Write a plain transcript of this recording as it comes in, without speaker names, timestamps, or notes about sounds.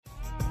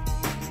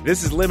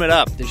This is Limit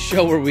Up, the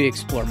show where we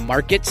explore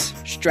markets,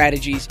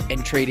 strategies,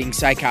 and trading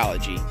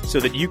psychology so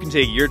that you can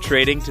take your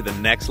trading to the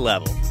next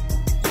level.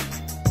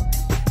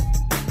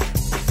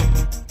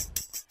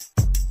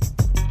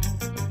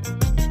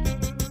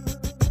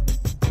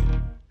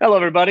 Hello,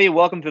 everybody.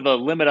 Welcome to the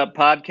Limit Up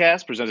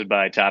podcast presented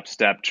by Top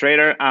Step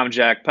Trader. I'm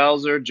Jack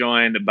Pelzer,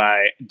 joined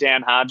by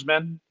Dan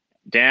Hodgman.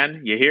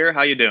 Dan, you here?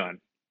 How you doing?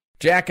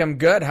 Jack, I'm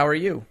good. How are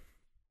you?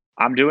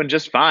 I'm doing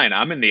just fine.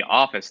 I'm in the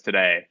office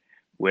today,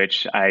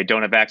 which I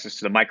don't have access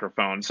to the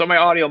microphone. So my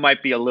audio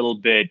might be a little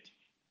bit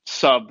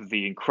sub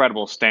the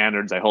incredible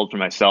standards I hold for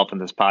myself in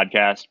this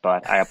podcast,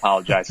 but I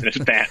apologize in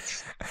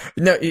advance.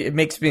 No, it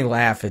makes me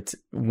laugh. It's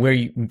where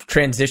you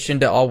transitioned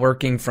to all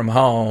working from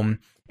home,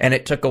 and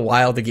it took a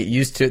while to get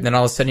used to it. And then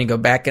all of a sudden you go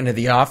back into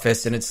the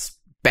office and it's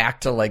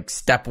back to like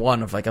step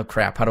one of like, oh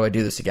crap, how do I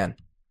do this again?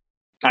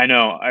 I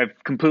know. I've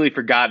completely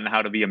forgotten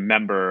how to be a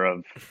member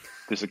of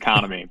this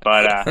economy,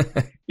 but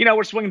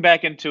we're swinging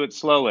back into it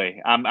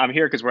slowly. I'm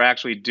here because we're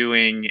actually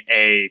doing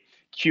a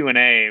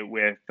Q&A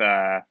with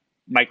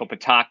Michael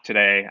Patak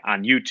today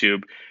on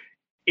YouTube.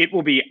 It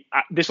will be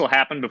this will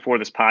happen before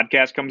this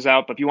podcast comes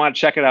out, but if you want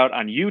to check it out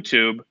on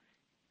YouTube,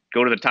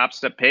 go to the Top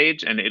Step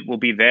page and it will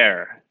be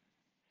there.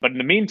 But in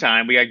the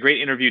meantime, we got a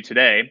great interview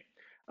today.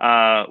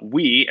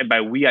 We, and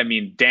by we I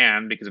mean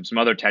Dan, because of some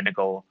other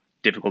technical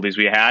difficulties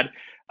we had,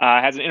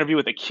 has an interview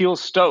with Akil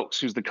Stokes,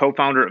 who's the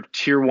co-founder of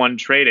Tier 1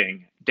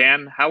 Trading.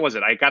 Dan, how was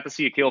it? I got to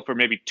see Akil for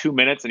maybe 2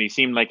 minutes, and he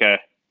seemed like a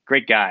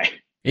great guy.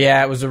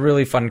 Yeah, it was a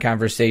really fun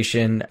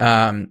conversation.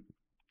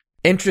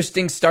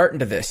 Interesting start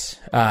into this.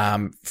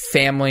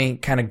 Family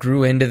kind of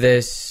grew into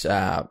this,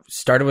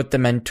 started with the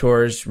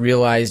mentors,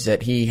 realized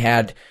that he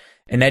had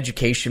an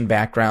education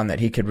background that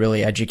he could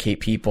really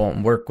educate people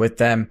and work with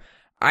them.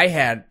 I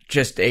had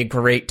just a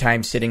great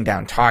time sitting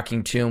down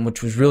talking to him,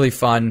 which was really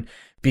fun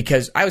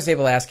because I was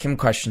able to ask him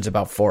questions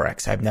about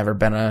Forex. I've never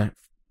been a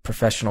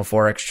professional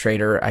Forex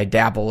trader. I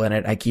dabble in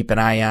it. I keep an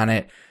eye on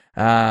it.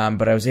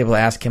 But I was able to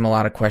ask him a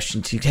lot of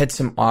questions. He had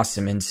some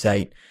awesome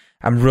insight.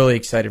 I'm really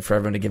excited for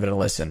everyone to give it a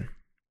listen.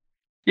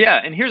 Yeah,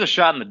 and here's a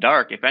shot in the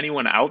dark. If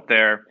anyone out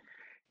there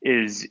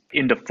is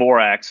into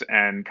Forex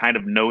and kind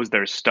of knows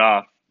their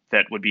stuff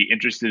that would be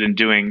interested in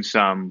doing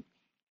some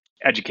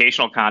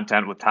educational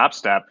content with Top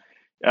Step,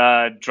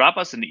 drop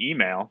us an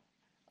email,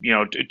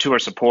 to our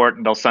support,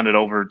 and they'll send it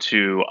over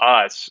to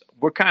us.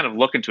 We're kind of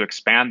looking to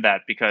expand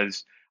that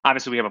because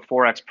obviously we have a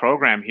Forex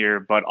program here,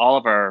 but all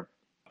of our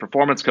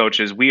performance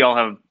coaches, we all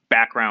have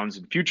backgrounds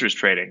in futures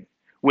trading,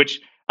 which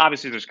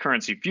obviously there's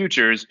currency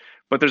futures,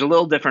 but there's a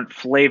little different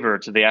flavor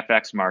to the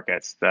FX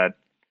markets that,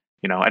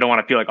 I don't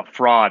want to feel like a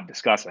fraud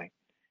discussing.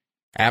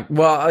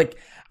 Well,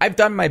 I've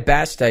done my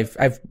best.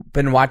 I've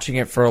been watching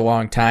it for a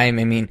long time.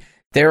 I mean,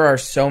 there are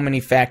so many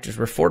factors.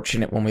 We're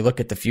fortunate when we look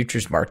at the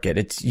futures market.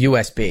 It's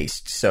U.S.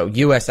 based. So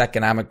U.S.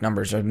 economic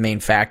numbers are the main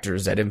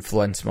factors that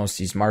influence most of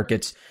these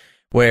markets,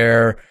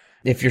 where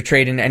if you're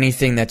trading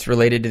anything that's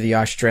related to the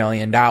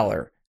Australian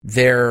dollar,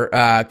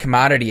 their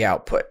commodity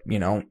output,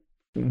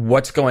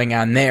 what's going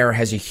on there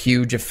has a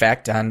huge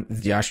effect on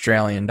the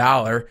Australian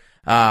dollar.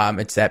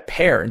 It's that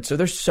pair. And so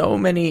there's so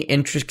many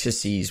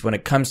intricacies when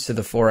it comes to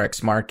the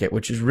Forex market,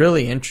 which is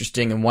really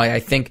interesting, and why I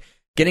think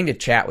getting to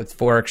chat with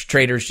Forex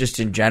traders just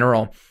in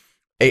general,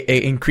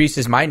 it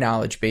increases my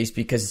knowledge base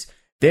because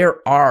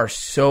there are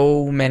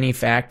so many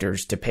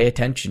factors to pay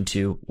attention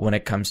to when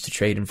it comes to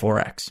trading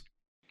Forex.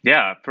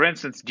 Yeah. For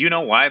instance, do you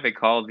know why they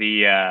call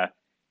I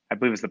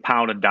believe it's the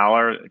pound and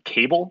dollar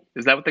cable?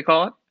 Is that what they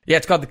call it? Yeah,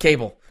 it's called the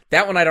cable.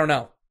 That one I don't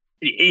know.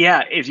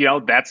 Yeah,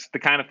 that's the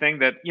kind of thing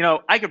that,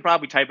 I could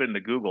probably type it into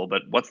Google,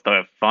 but what's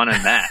the fun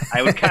in that?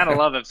 I would kind of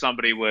love if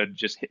somebody would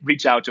just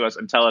reach out to us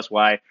and tell us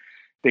why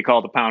they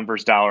call the pound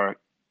versus dollar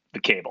the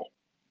cable.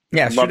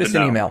 Yeah, shoot us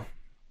an email.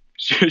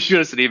 Shoot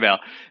us an email.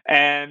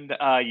 And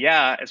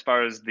as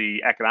far as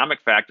the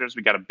economic factors,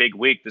 we got a big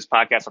week. This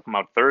podcast will come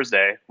out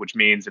Thursday, which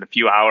means in a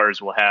few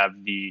hours we'll have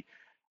the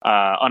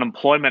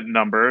unemployment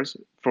numbers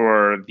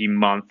for the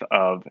month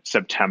of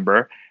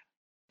September.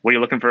 What are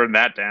you looking for in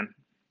that, Dan?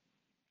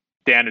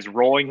 Dan is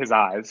rolling his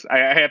eyes. I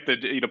have to,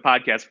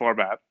 podcast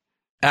format.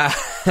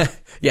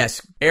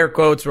 Yes, air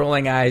quotes,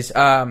 rolling eyes.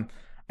 I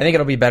think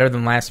it'll be better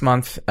than last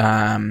month.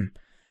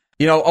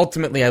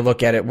 Ultimately, I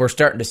look at it, we're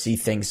starting to see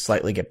things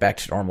slightly get back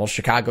to normal.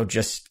 Chicago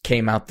just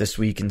came out this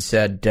week and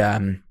said,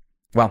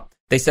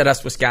 they said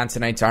us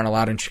Wisconsinites aren't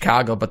allowed in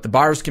Chicago, but the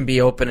bars can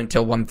be open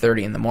until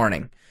 1:30 in the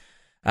morning.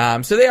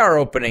 So they are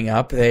opening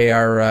up. They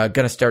are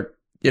going to start,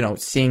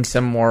 seeing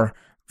some more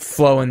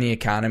flow in the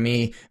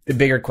economy. The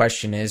bigger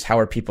question is, how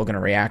are people going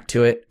to react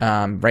to it?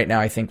 Right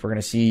now, I think we're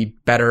going to see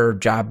better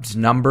jobs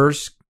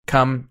numbers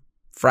come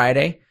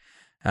Friday.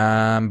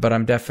 But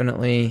I'm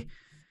definitely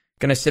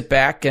going to sit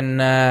back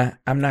and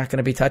I'm not going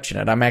to be touching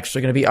it. I'm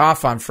actually going to be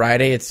off on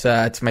Friday. It's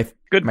my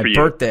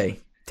birthday,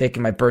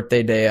 taking my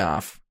birthday day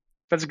off.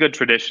 That's a good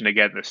tradition to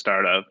get at the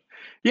start of.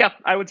 Yeah,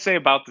 I would say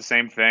about the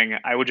same thing.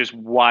 I would just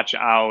watch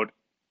out.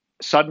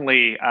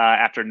 Suddenly,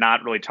 after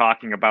not really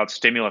talking about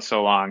stimulus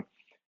so long,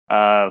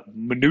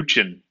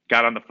 Mnuchin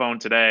got on the phone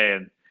today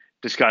and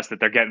discussed that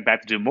they're getting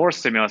back to do more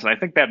stimulus. And I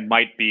think that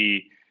might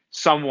be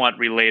somewhat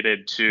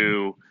related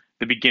to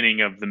the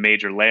beginning of the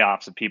major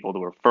layoffs of people that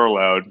were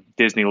furloughed.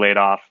 Disney laid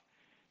off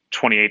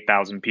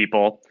 28,000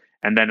 people.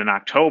 And then in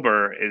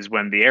October is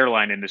when the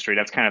airline industry,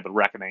 that's kind of the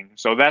reckoning.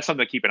 So that's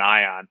something to keep an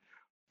eye on.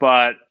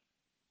 But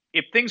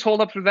if things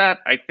hold up through that,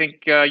 I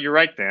think you're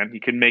right, Dan. You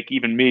can make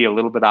even me a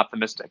little bit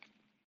optimistic.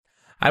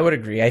 I would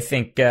agree. I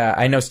think,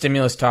 I know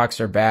stimulus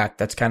talks are back.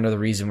 That's kind of the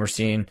reason we're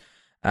seeing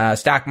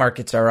stock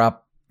markets are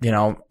up,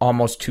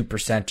 almost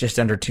 2%, just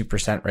under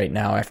 2% right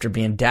now after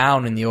being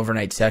down in the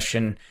overnight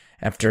session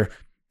after,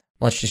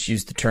 let's just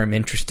use the term,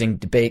 interesting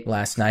debate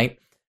last night.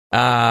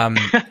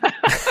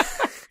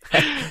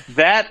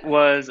 That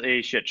was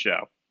a shit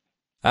show.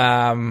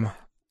 I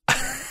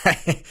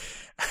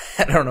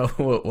don't know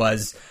who it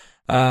was,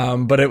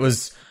 but I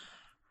was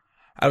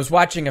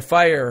watching a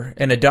fire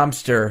in a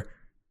dumpster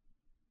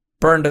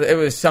burned. It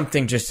was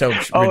something just so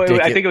ridiculous.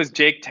 I think it was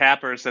Jake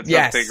Tapper said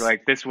something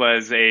like this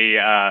was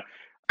a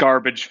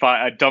garbage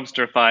fire, a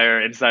dumpster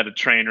fire inside a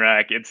train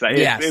wreck.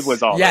 It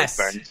was all those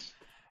things.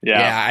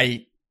 Yeah.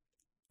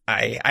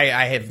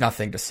 I have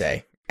nothing to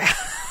say.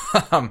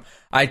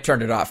 I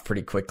turned it off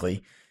pretty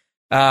quickly.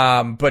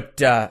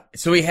 So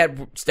we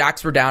had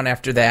stocks were down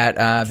after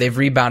that. They've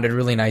rebounded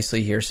really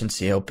nicely here since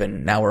the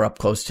open. Now we're up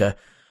close to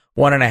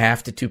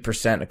 1.5% to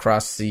 2%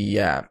 across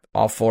the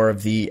all four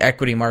of the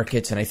equity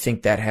markets, and I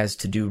think that has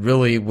to do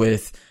really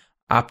with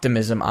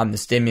optimism on the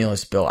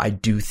stimulus bill. I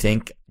do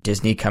think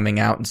Disney coming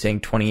out and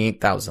saying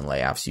 28,000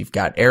 layoffs. You've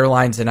got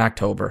airlines in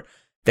October.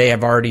 They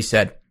have already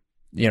said,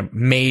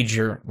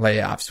 major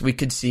layoffs. We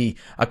could see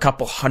a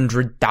couple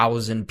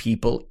 100,000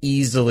 people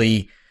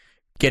easily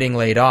getting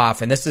laid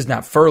off, and this is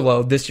not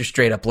furloughed. This is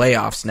straight up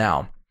layoffs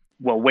now.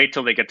 Well, wait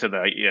till they get to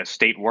the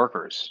state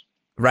workers.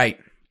 Right.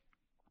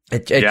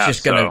 It's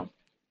going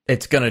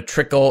to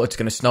trickle. It's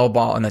going to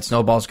snowball, and that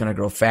snowball is going to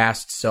grow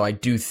fast. So I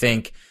do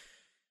think,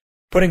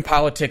 putting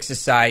politics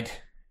aside,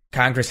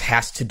 Congress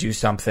has to do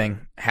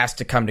something, has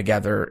to come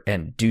together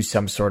and do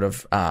some sort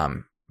of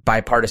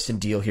bipartisan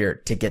deal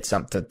here to get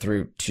something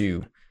through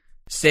to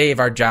save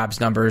our jobs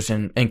numbers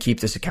and keep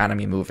this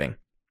economy moving.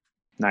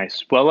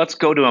 Nice. Well, let's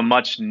go to a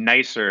much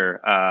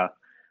nicer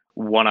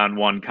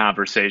one-on-one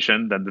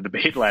conversation than the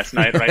debate last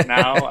night right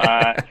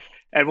now.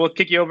 And we'll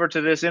kick you over to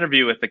this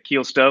interview with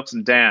Akil Stokes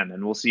and Dan,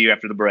 and we'll see you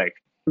after the break.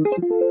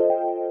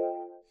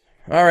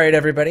 All right,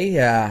 everybody.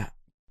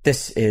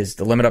 This is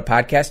the Limit Up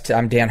Podcast.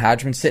 I'm Dan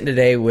Hodgman, sitting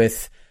today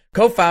with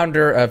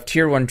co-founder of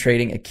Tier 1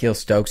 Trading, Akil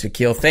Stokes.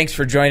 Akil, thanks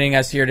for joining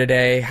us here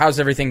today. How's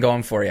everything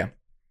going for you?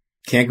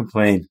 Can't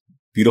complain.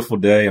 Beautiful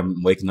day.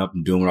 I'm waking up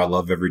and doing what I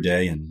love every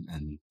day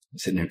and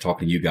sitting here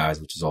talking to you guys,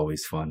 which is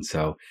always fun.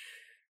 So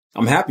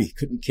I'm happy.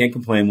 Can't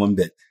complain one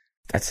bit.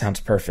 That sounds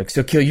perfect.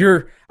 So,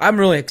 Akil, I'm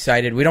really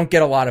excited. We don't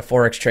get a lot of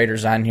Forex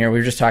traders on here. We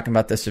were just talking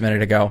about this a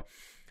minute ago.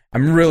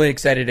 I'm really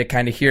excited to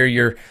kind of hear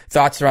your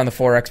thoughts around the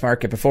Forex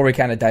market. Before we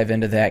kind of dive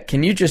into that,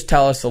 can you just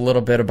tell us a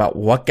little bit about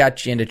what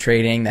got you into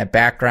trading, that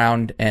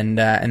background, and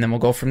then we'll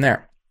go from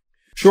there.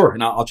 Sure.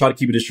 And I'll try to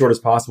keep it as short as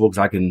possible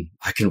because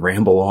I can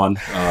ramble on.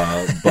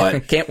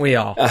 But can't we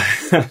all?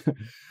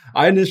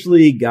 I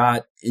initially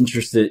got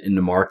interested in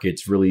the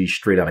markets really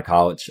straight out of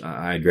college.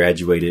 I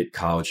graduated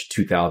college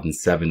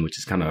 2007, which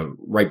is kind of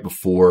right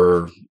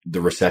before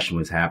the recession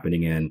was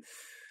happening. And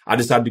I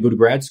decided to go to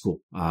grad school,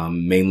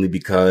 mainly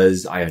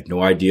because I had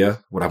no idea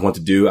what I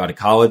wanted to do out of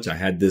college. I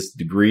had this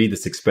degree,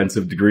 this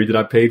expensive degree that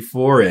I paid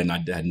for, and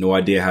I had no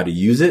idea how to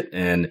use it.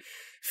 And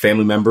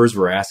family members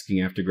were asking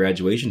after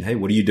graduation, "Hey,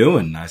 what are you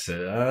doing?" And I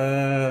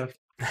said,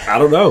 I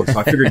don't know. So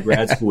I figured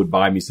grad school would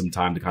buy me some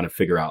time to kind of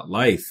figure out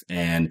life.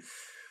 And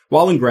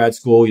while in grad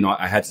school,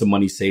 I had some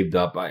money saved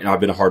up. I've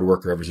been a hard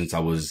worker ever since I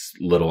was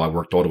little. I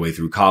worked all the way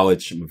through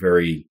college. I'm a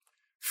very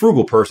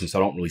frugal person, so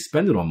I don't really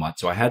spend it on much.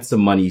 So I had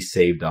some money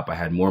saved up. I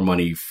had more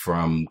money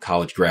from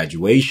college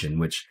graduation,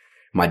 which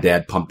my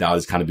dad pumped out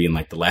as kind of being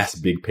like the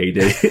last big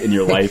payday in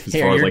your life as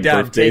far as like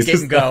birthdays. Take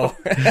it and go.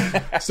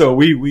 So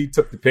we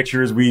took the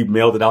pictures. We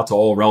mailed it out to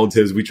all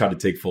relatives. We tried to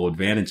take full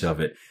advantage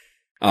of it.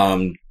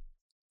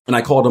 And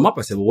I called him up.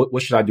 I said, well,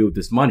 what should I do with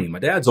this money? My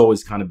dad's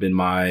always kind of been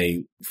my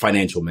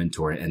financial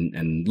mentor.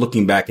 And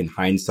looking back in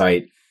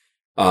hindsight,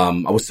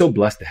 I was so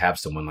blessed to have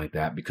someone like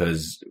that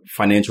because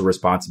financial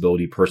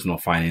responsibility, personal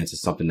finance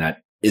is something that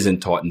isn't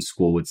taught in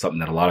school. It's something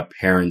that a lot of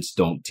parents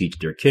don't teach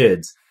their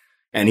kids.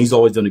 And he's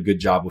always done a good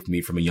job with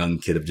me from a young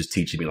kid of just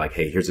teaching me like,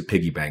 hey, here's a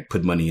piggy bank,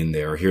 put money in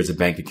there. Or here's a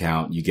bank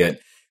account. You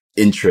get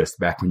interest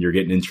back when you're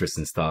getting interest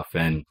and stuff.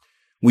 And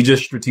we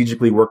just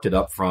strategically worked it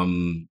up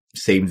from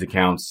savings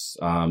accounts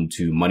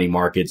to money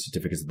markets,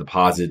 certificates of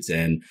deposits.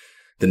 And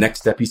the next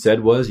step he said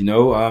was,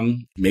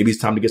 maybe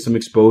it's time to get some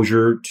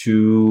exposure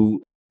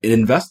to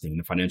investing in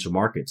the financial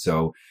market.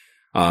 So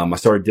I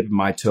started dipping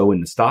my toe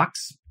in the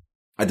stocks.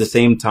 At the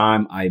same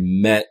time, I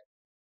met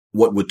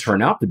what would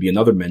turn out to be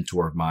another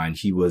mentor of mine.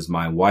 He was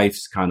my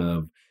wife's kind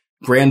of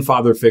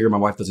grandfather figure. My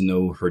wife doesn't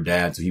know her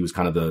dad, so he was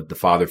kind of the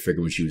father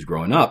figure when she was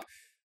growing up.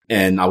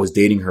 And I was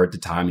dating her at the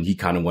time, and he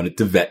kind of wanted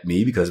to vet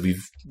me because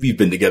we've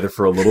been together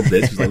for a little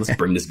bit. He was like, let's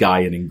bring this guy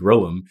in and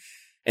grill him.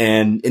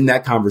 And in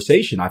that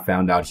conversation, I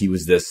found out he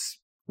was this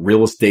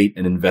real estate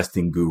and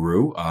investing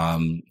guru.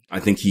 I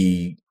think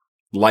he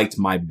liked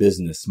my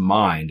business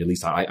mind. At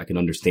least I can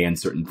understand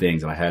certain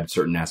things, and I had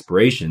certain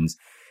aspirations.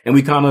 And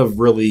we kind of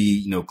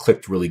really,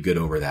 clicked really good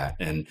over that.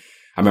 And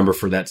I remember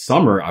for that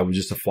summer, I was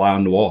just a fly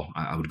on the wall.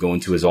 I would go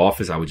into his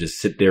office. I would just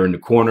sit there in the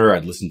corner.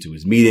 I'd listen to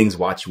his meetings,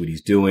 watch what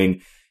he's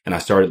doing. And I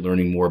started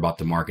learning more about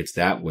the markets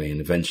that way. And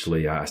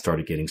eventually I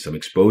started getting some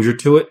exposure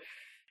to it.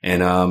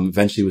 And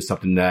eventually it was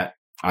something that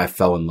I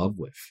fell in love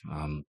with.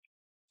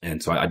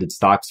 And so I did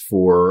stocks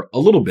for a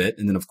little bit.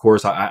 And then, of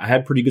course, I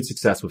had pretty good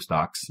success with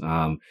stocks.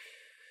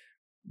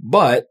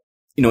 But,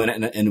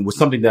 and it was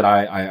something that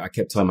I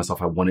kept telling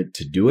myself I wanted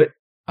to do it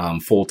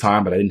full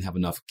time, but I didn't have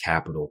enough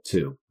capital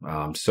too.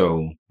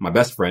 So my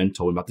best friend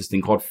told me about this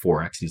thing called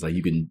Forex. He's like,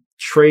 you can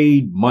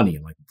trade money.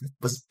 I'm like,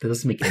 that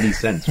doesn't make any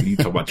sense when you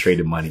talk about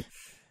trading money.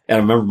 And I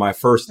remember my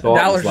first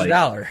thought was like,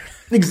 $1.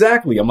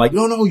 Exactly. I'm like,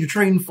 no, you're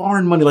trading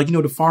foreign money, like,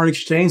 the foreign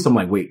exchange. So I'm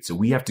like, wait, so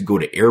we have to go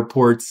to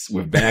airports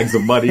with bags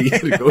of money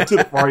to go to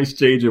the foreign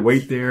exchange and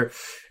wait there.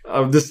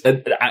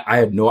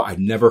 I'd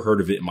never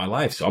heard of it in my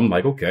life. So I'm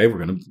like, okay,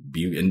 we're going to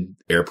be in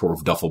airport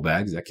with duffel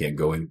bags. That can't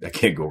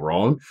go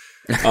wrong.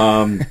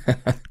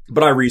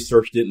 But I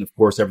researched it. And of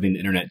course, everything the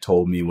internet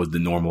told me was the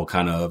normal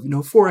kind of,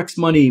 Forex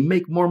money,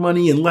 make more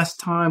money in less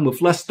time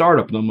with less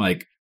startup. And I'm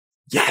like,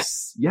 yes.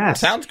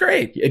 Sounds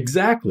great.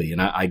 Exactly.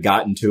 And I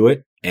got into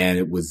it, and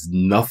it was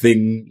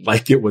nothing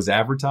like it was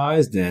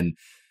advertised. And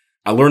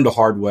I learned the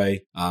hard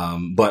way.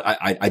 But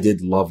I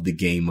did love the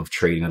game of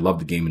trading. I love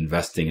the game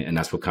investing. And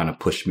that's what kind of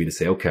pushed me to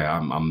say, okay,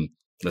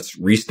 let's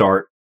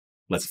restart.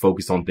 Let's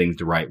focus on things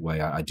the right way.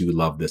 I do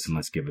love this, and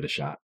let's give it a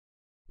shot.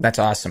 That's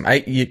awesome.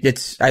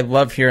 I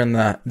love hearing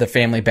the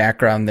family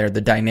background there, the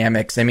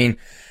dynamics. I mean,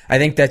 I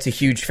think that's a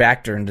huge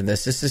factor into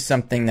this. This is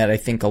something that I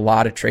think a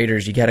lot of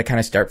traders, you got to kind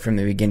of start from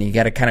the beginning. You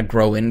got to kind of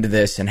grow into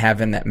this, and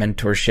having that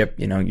mentorship,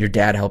 your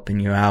dad helping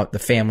you out, the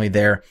family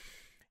there.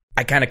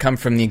 I kind of come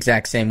from the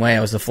exact same way.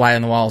 I was a fly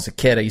on the wall as a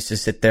kid. I used to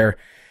sit there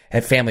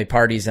at family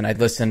parties, and I'd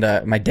listen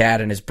to my dad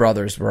and his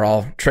brothers were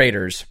all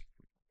traders.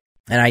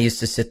 And I used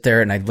to sit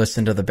there and I'd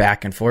listen to the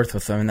back and forth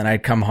with them. And then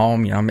I'd come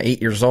home, I'm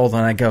 8 years old,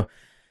 and I go,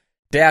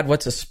 Dad,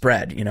 what's a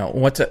spread?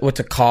 What's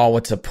a call?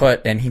 What's a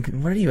put? And he,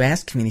 what are you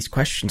asking me these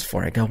questions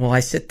for? I go, well,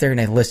 I sit there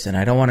and I listen.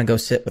 I don't want to go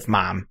sit with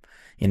mom,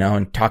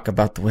 and talk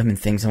about the women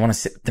things. I want to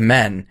sit with the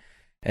men.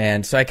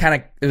 And so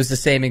it was the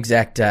same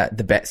exact,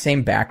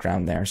 same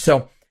background there.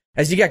 So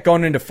as you got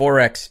going into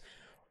Forex,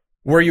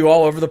 were you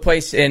all over the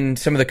place in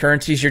some of the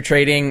currencies you're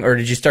trading, or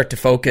did you start to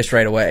focus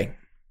right away?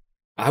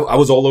 I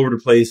was all over the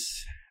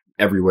place,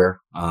 everywhere.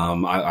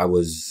 I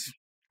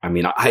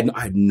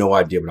had no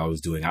idea what I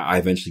was doing. I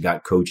eventually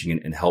got coaching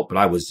and help, but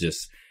I was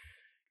just,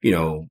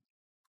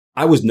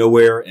 I was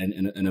nowhere.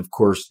 And of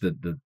course,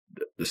 the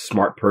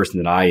smart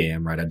person that I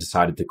am, right, I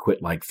decided to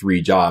quit like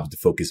 3 jobs to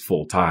focus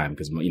full time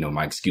because,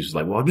 my excuse was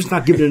like, well, I'm just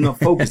not giving it enough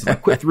focus. If I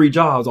quit 3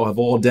 jobs, I'll have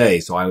all day.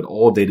 So I had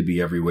all day to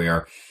be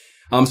everywhere.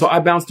 So I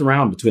bounced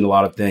around between a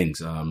lot of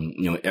things.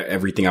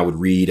 Everything I would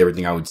read,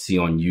 everything I would see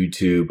on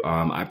YouTube.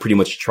 I pretty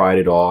much tried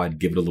it all. I'd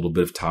give it a little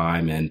bit of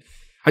time, and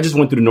I just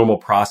went through the normal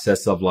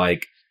process of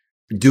like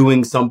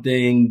doing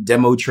something,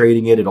 demo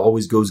trading it. It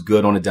always goes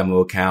good on a demo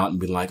account, and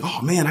be like,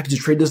 oh man, I could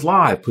just trade this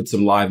live, put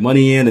some live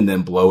money in, and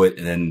then blow it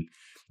and then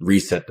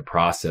reset the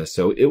process.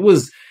 So it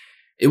was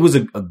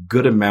a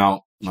good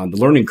amount. The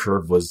learning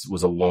curve was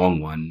a long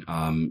one.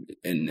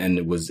 And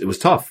it was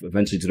tough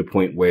eventually, to the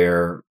point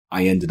where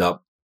I ended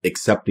up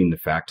accepting the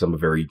fact I'm a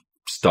very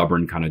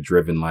stubborn, kind of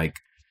driven, like,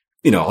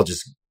 I'll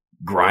just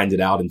grind it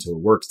out until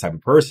it works type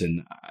of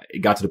person. It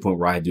got to the point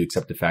where I had to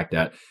accept the fact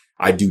that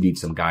I do need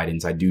some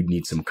guidance. I do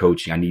need some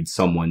coaching. I need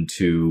someone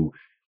to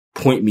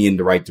point me in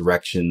the right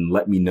direction,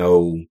 let me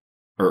know,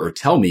 or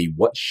tell me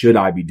what should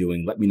I be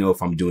doing. Let me know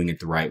if I'm doing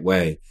it the right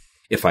way,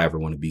 if I ever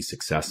want to be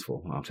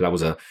successful. So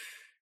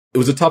it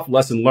was a tough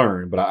lesson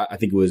learned, but I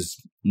think it was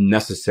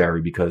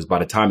necessary, because by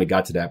the time it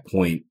got to that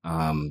point,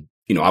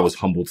 I was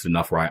humbled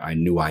enough where I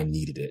knew I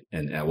needed it,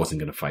 and I wasn't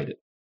going to fight it.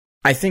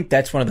 I think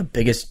that's one of the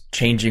biggest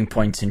changing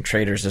points in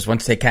traders, is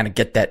once they kind of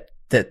get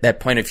that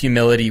point of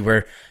humility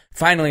where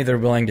finally they're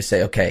willing to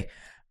say, okay,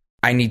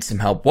 I need some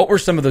help. What were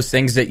some of those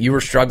things that you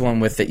were struggling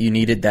with that you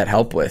needed that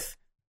help with?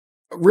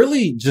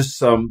 Really just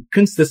some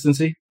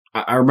consistency.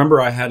 I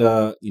remember I had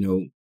I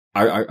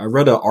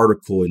read an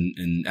article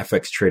in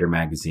FX Trader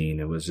magazine.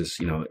 It was just,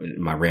 in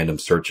my random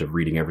search of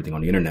reading everything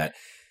on the internet.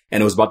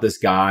 And it was about this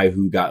guy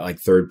who got like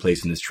 3rd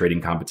place in this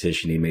trading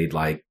competition. He made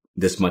like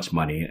this much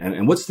money.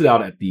 And what stood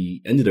out at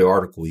the end of the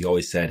article, he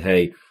always said,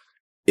 hey,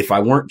 if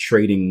I weren't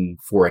trading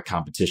for a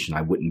competition,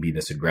 I wouldn't be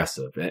this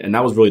aggressive. And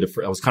that was really that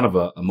was kind of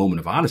a moment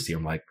of honesty.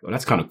 I'm like, well,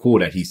 that's kind of cool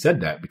that he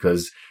said that,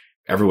 because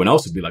everyone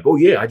else would be like, oh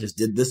yeah, I just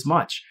did this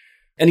much.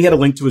 And he had a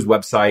link to his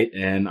website,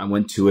 and I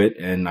went to it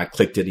and I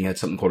clicked it. And he had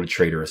something called a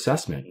trader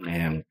assessment.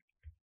 And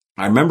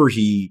I remember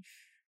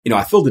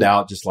I filled it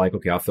out just like,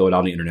 okay, I'll fill it out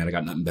on the internet. I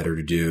got nothing better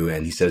to do.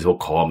 And he says he'll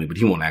call me, but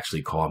he won't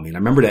actually call me. And I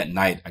remember that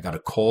night I got a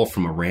call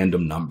from a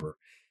random number,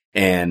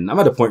 And I'm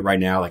at a point right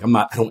now, like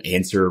I don't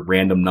answer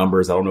random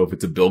numbers. I don't know if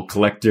it's a bill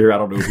collector. I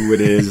don't know who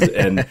it is.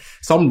 And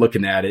so I'm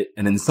looking at it,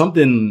 and then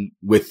something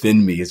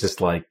within me is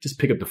just like, just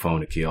pick up the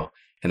phone, Akil.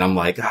 And I'm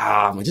like,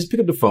 just pick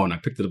up the phone. I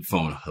picked up the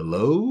phone.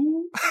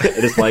 Hello?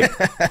 And it's like,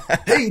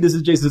 hey, this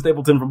is Jason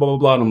Stapleton from blah, blah,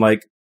 blah. And I'm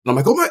like,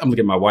 oh my, I'm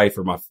looking at my wife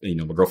or my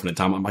girlfriend at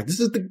the time. I'm like, this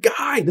is the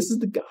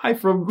guy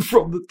from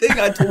the thing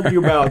I told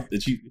you about.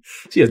 And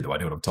she has no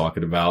idea what I'm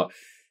talking about.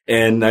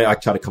 And I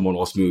try to come on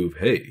all smooth.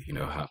 Hey,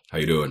 how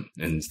you doing?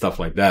 And stuff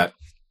like that.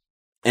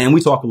 And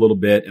we talk a little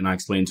bit, and I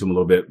explain to him a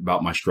little bit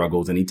about my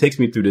struggles. And he takes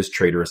me through this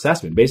trader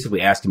assessment, basically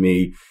asking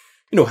me,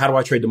 how do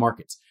I trade the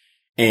markets?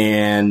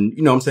 And,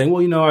 I'm saying,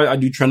 well, I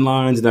do trend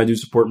lines and I do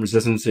support and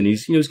resistance. And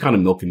he's kind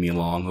of milking me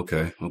along.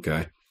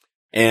 Okay.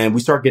 And we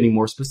start getting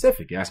more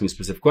specific. He asked me a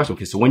specific question.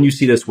 Okay, so when you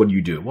see this, what do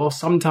you do? Well,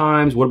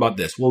 sometimes. What about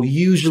this? Well,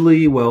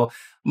 usually,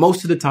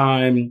 most of the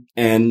time.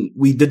 And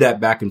we did that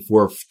back and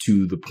forth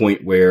to the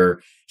point where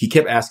he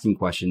kept asking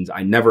questions.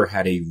 I never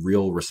had a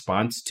real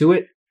response to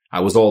it. I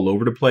was all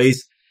over the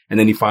place. And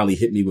then he finally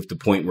hit me with the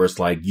point where it's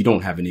like, you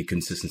don't have any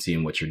consistency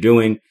in what you're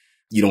doing.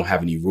 You don't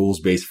have any rules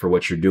based for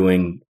what you're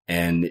doing.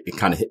 And it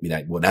kind of hit me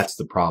that, well, that's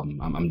the problem.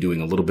 I'm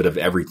doing a little bit of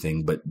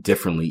everything, but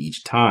differently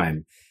each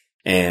time.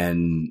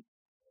 And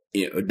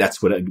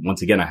that's what,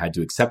 once again, I had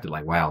to accept it.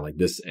 Like, wow, like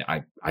this,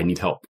 I need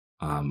help.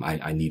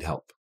 I need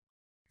help.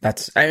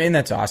 That's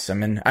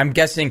awesome. And I'm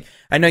guessing,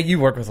 I know you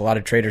work with a lot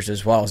of traders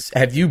as well.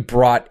 Have you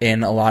brought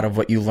in a lot of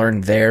what you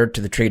learned there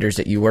to the traders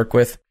that you work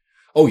with?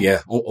 Oh yeah,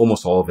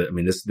 almost all of it. I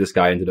mean, this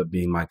guy ended up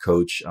being my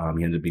coach.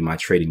 He ended up being my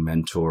trading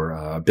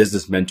mentor,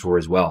 business mentor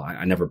as well.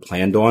 I never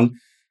planned on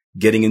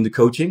getting into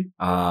coaching.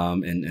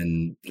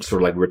 And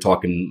sort of like we were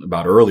talking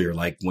about earlier,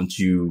 like once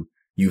you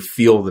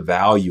feel the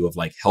value of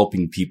like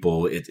helping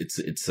people,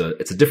 it's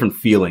a different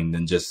feeling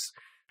than just,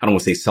 I don't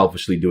want to say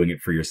selfishly doing it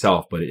for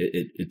yourself, but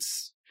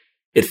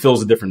it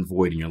fills a different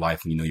void in your life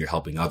when you're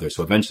helping others.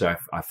 So eventually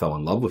I fell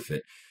in love with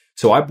it.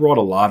 So I brought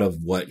a lot of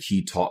what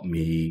he taught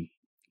me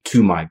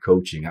to my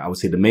coaching. I would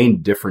say the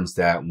main difference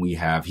that we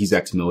have, he's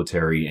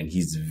ex-military and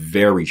he's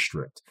very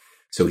strict.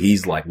 So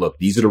he's like, look,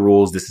 these are the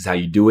rules. This is how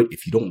you do it.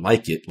 If you don't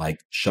like it, like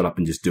shut up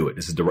and just do it.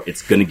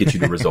 It's going to get you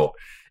the result.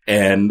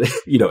 And,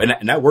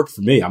 and that worked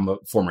for me. I'm a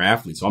former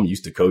athlete, so I'm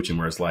used to coaching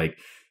where it's like,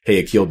 hey,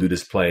 Akil, do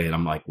this play. And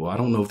I'm like, well, I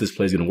don't know if this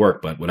play is going to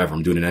work, but whatever.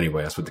 I'm doing it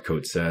anyway. That's what the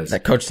coach says.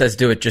 That coach says,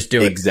 do it. Just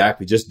do it.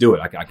 Exactly. Just do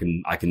it.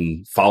 I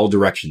can follow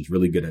directions.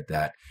 Really good at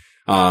that.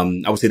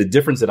 I would say the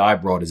difference that I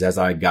brought is as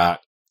I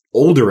got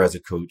older as a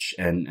coach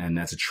and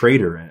as a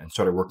trader and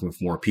started working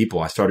with more people,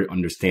 I started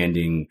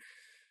understanding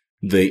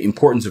the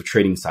importance of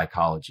trading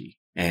psychology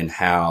and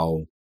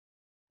how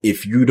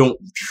if you don't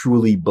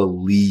truly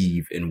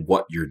believe in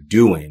what you're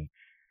doing,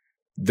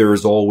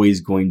 there's always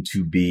going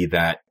to be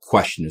that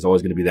question. There's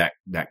always going to be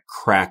that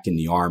crack in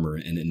the armor.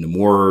 And the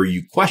more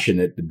you question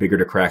it, the bigger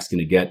the crack's going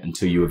to get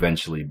until you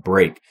eventually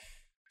break.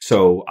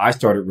 So I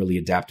started really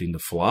adapting the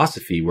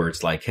philosophy where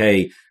it's like,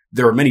 hey,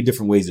 there are many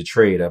different ways to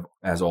trade,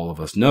 as all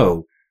of us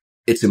know.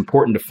 It's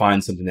important to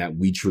find something that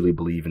we truly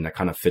believe in that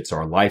kind of fits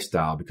our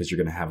lifestyle because you're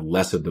going to have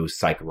less of those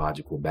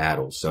psychological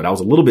battles. So that was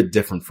a little bit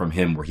different from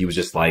him where he was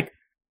just like,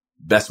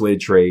 best way to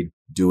trade,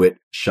 do it,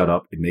 shut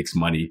up, it makes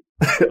money.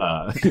 That's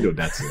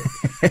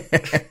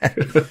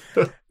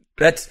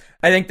it.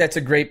 I think that's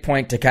a great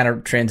point to kind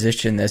of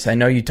transition this. I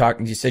know you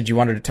said you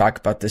wanted to talk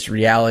about this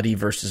reality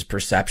versus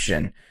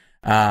perception.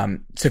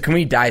 So can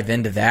we dive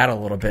into that a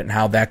little bit and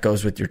how that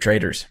goes with your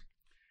traders?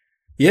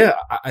 Yeah,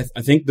 I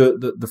think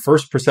the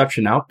first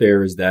perception out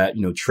there is that,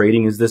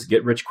 trading is this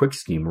get rich quick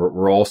scheme.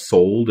 We're all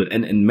sold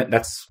and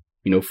that's,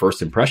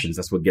 first impressions.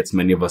 That's what gets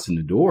many of us in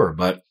the door.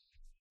 But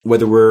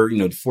whether we're,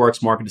 the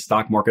Forex market, the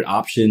stock market,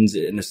 options,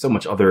 and there's so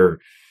much other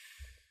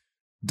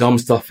dumb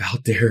stuff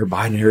out there,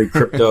 binary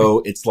crypto,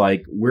 it's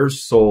like we're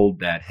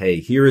sold that, hey,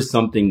 here is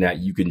something that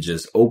you can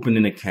just open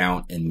an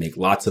account and make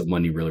lots of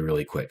money really,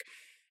 really quick.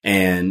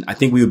 And I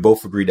think we would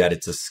both agree that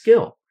it's a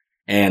skill.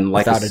 And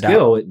like a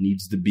skill, it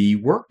needs to be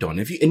worked on.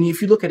 If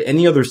you look at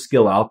any other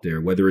skill out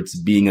there, whether it's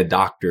being a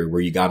doctor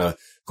where you got to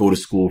go to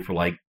school for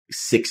like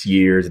 6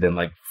 years and then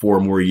like 4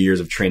 more years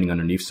of training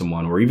underneath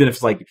someone, or even if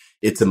it's like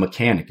it's a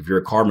mechanic, if you're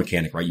a car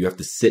mechanic, right, you have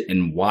to sit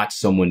and watch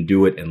someone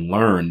do it and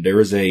learn. There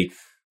is a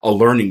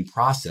learning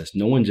process.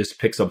 No one just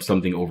picks up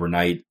something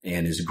overnight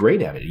and is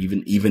great at it,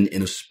 even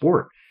in a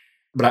sport.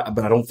 But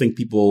I don't think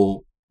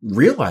people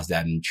realize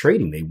that in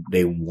trading.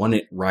 They want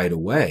it right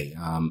away.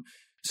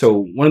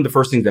 So one of the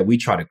first things that we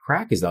try to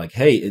crack is that like,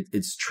 hey,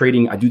 it's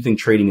trading. I do think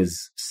trading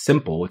is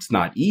simple. It's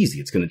not easy.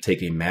 It's going to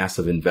take a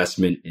massive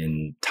investment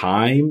in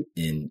time,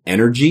 in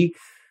energy.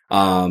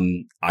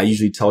 I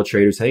usually tell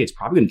traders, hey, it's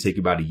probably going to take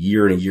you about a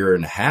year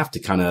and a half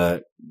to kind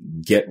of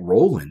get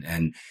rolling.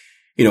 And,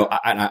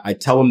 I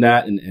tell them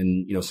that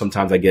and,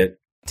 sometimes I get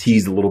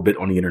teased a little bit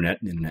on the internet.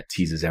 The internet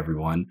teases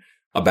everyone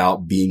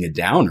about being a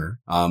downer,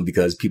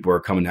 because people are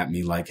coming at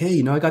me like,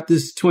 hey, I got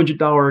this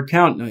 $200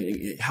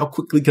 account. How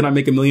quickly can I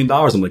make $1 million?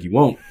 I'm like, you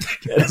won't.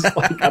 It's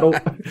like, I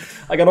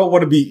don't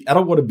want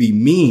to be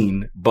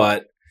mean,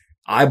 but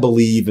I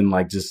believe in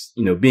like just,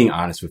 being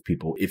honest with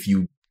people. If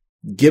you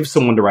give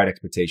someone the right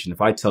expectation.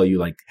 If I tell you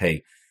like,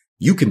 hey,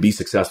 you can be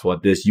successful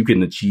at this, you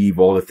can achieve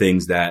all the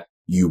things that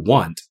you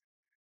want,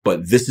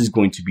 but this is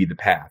going to be the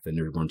path and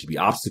there are going to be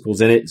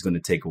obstacles in it. It's going to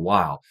take a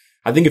while.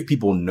 I think if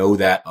people know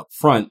that up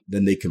front,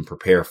 then they can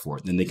prepare for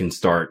it. Then they can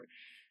start,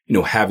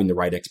 having the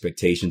right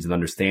expectations and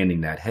understanding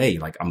that, hey,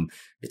 like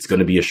it's going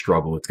to be a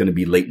struggle. It's going to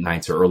be late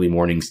nights or early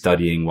mornings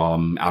studying while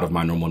I'm out of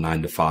my normal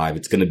 9 to 5.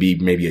 It's going to be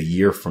maybe a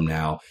year from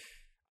now.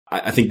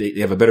 I think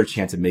they have a better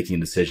chance of making a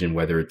decision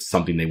whether it's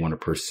something they want to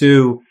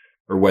pursue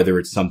or whether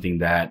it's something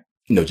that,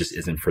 just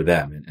isn't for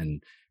them.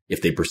 And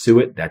if they pursue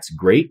it, that's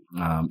great.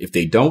 If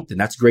they don't, then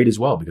that's great as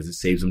well, because it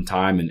saves them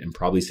time and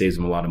probably saves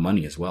them a lot of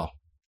money as well.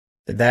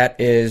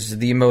 That is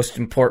the most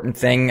important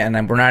thing.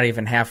 And we're not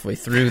even halfway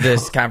through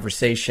this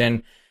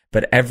conversation,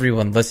 but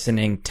everyone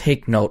listening,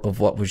 take note of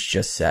what was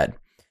just said.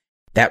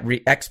 That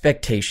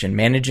expectation,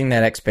 managing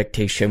that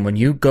expectation when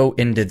you go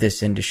into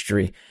this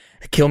industry.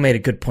 Akil made a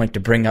good point to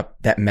bring up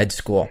that med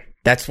school.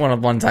 That's one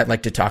of the ones I'd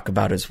like to talk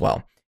about as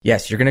well.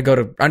 Yes, you're going to go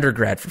to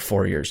undergrad for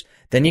 4 years.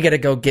 Then you got to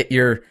go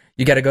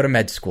you got to go to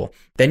med school.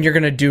 Then you're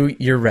going to do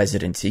your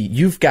residency.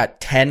 You've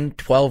got 10,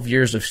 12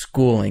 years of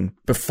schooling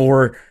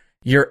before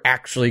you're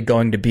actually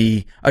going to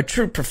be a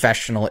true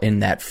professional in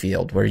that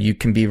field where you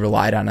can be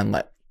relied on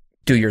and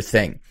do your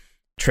thing.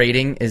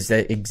 Trading is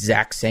the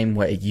exact same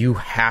way. You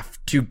have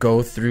to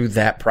go through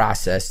that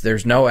process.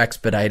 There's no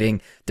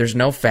expediting. There's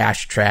no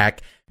fast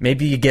track.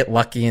 Maybe you get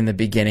lucky in the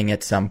beginning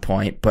at some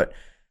point, but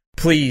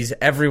please,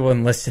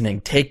 everyone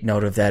listening, take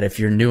note of that if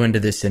you're new into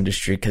this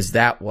industry, because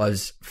that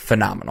was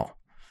phenomenal.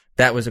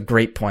 That was a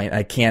great point.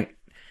 I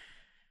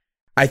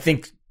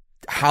think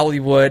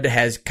Hollywood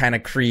has kind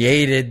of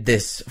created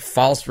this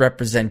false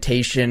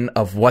representation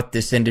of what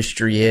this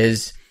industry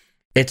is.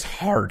 It's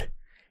hard.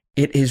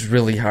 It is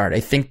really hard. I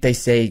think they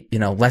say,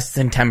 less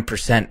than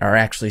 10% are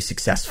actually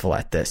successful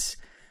at this.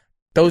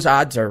 Those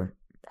odds are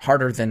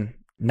harder than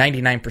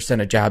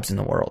 99% of jobs in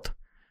the world.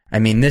 I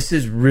mean, this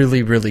is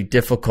really, really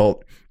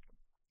difficult.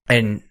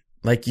 And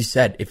like you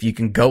said, if you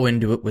can go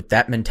into it with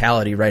that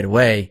mentality right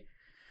away,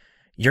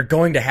 you're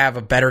going to have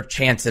a better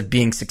chance of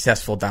being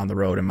successful down the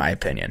road, in my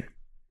opinion.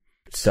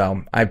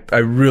 So I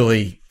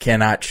really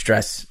cannot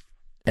stress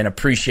and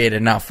appreciate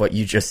enough what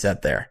you just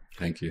said there.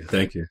 Thank you.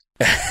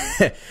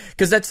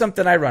 Because that's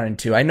something I run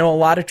into. I know a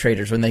lot of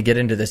traders, when they get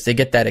into this, they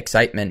get that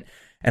excitement,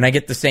 and I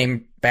get the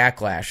same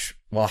backlash.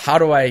 Well, how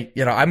do I'm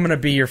going to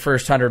be your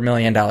first $100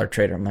 million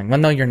trader. I'm like, well,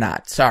 no, you're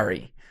not.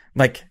 Sorry.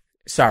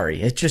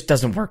 Sorry. It just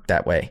doesn't work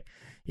that way.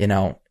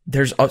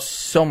 There's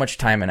so much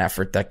time and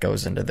effort that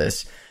goes into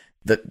this.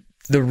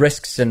 The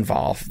risks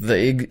involved,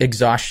 the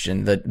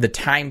exhaustion, the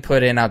time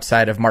put in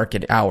outside of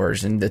market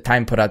hours and the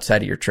time put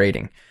outside of your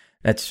trading.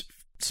 That's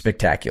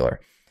spectacular.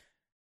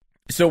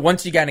 So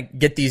once you kind of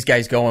get these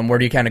guys going, where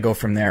do you kind of go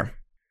from there?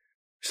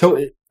 So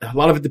a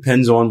lot of it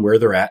depends on where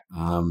they're at.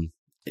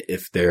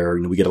 If they're,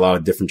 we get a lot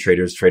of different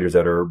traders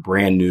that are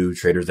brand new,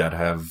 traders that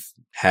have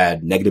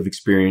had negative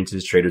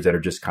experiences, traders that are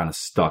just kind of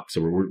stuck.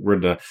 So we're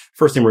the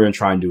first thing we're going to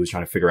try and do is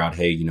trying to figure out,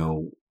 hey,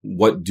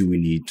 what do we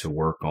need to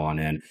work on?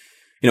 And,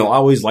 I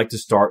always like to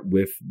start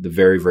with the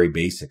very, very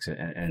basics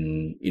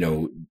and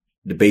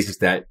the basics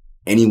that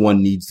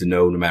anyone needs to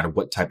know no matter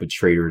what type of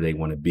trader they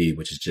want to be,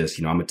 which is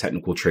just, I'm a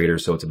technical trader.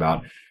 So it's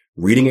about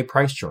reading a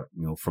price chart,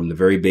 from the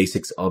very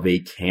basics of a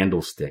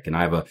candlestick. And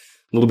I have a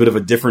little bit of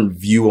a different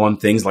view on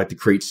things, like to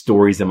create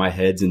stories in my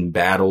heads and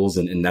battles.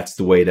 And that's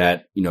the way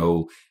that,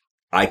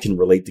 I can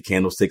relate to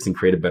candlesticks and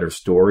create a better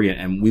story.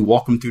 And we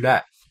walk them through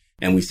that.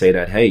 And we say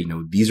that, hey,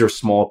 these are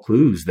small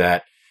clues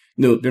that,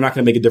 they're not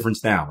going to make a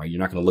difference now, right? You're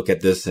not going to look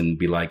at this and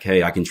be like,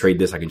 hey, I can trade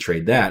this, I can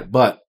trade that.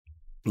 But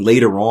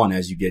later on,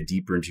 as you get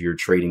deeper into your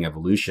trading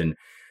evolution,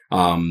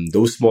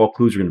 those small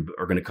clues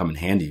are going to come in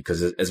handy,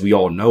 because as we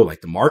all know,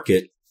 like the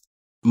market,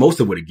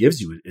 most of what it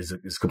gives you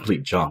is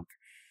complete junk,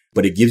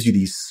 but it gives you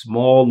these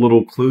small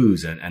little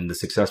clues. And the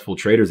successful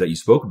traders that you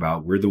spoke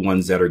about, we're the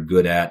ones that are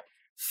good at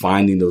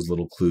finding those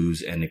little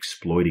clues and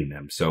exploiting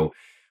them. So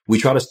we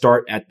try to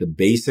start at the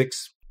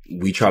basics.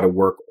 We try to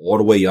work all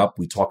the way up.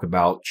 We talk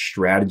about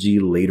strategy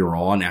later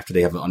on after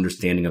they have an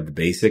understanding of the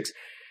basics.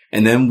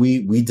 And then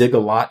we dig a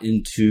lot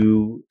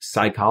into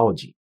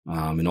psychology,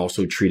 and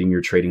also treating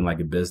your trading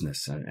like a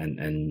business.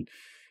 And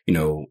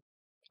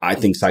I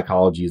think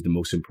psychology is the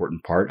most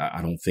important part.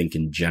 I don't think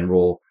in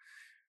general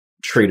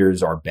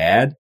traders are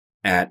bad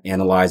at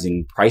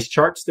analyzing price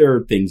charts. There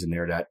are things in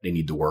there that they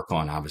need to work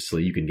on.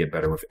 Obviously, you can get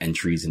better with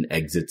entries and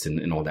exits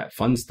and all that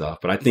fun stuff.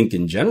 But I think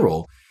in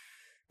general,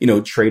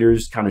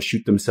 traders kind of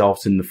shoot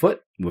themselves in the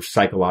foot with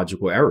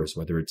psychological errors,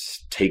 whether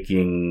it's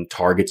taking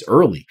targets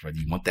early, whether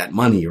you want that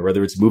money, or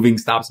whether it's moving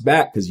stops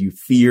back because you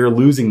fear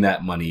losing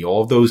that money.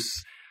 All of those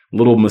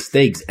little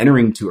mistakes,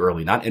 entering too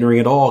early, not entering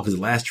at all because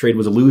the last trade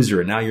was a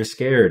loser and now you're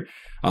scared.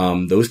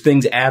 Those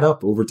things add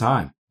up over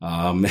time.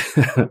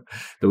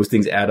 Those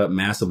things add up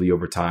massively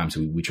over time.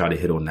 So we try to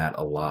hit on that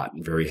a lot,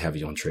 very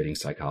heavy on trading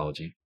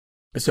psychology.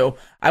 So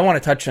I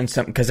want to touch on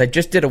something, because I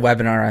just did a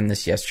webinar on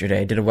this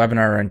yesterday. I did a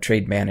webinar on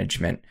trade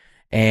management.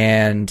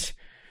 And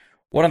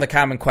one of the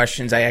common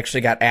questions I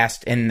actually got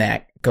asked in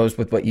that goes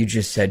with what you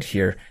just said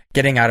here,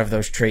 getting out of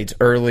those trades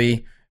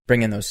early,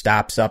 bringing those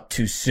stops up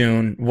too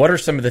soon. What are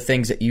some of the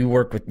things that you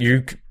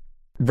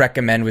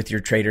recommend with your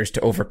traders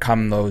to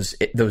overcome those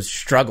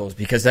struggles?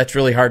 Because that's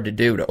really hard to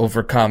do, to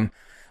overcome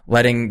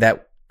letting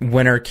that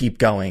winner keep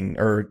going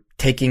or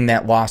taking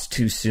that loss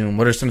too soon.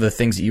 What are some of the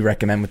things that you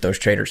recommend with those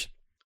traders?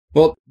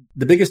 Well,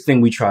 the biggest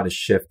thing we try to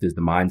shift is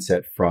the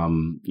mindset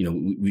from,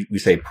 we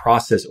say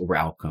process over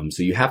outcome.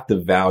 So you have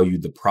to value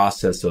the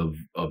process of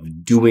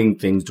doing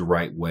things the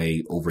right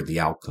way over the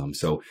outcome.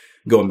 So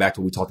going back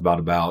to what we talked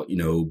about,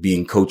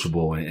 being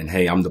coachable and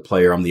hey, I'm the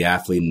player, I'm the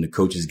athlete, and the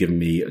coach is giving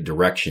me a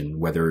direction,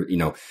 whether,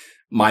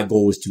 my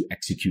goal is to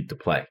execute the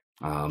play.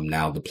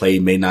 Now the play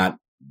may not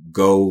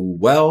go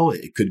well.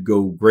 It could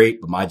go great,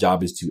 but my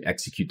job is to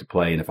execute the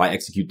play. And if I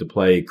execute the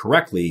play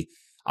correctly,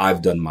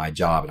 I've done my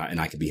job and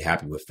I can be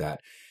happy with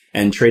that.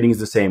 And trading is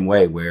the same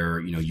way where,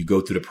 you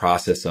go through the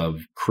process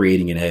of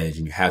creating an edge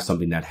and you have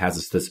something that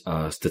has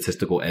a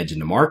statistical edge in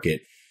the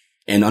market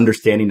and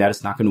understanding that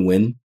it's not going to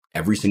win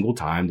every single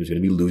time. There's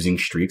going to be losing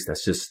streaks.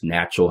 That's just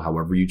natural,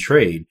 however you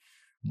trade.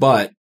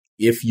 But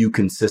if you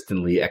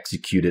consistently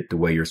execute it the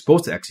way you're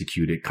supposed to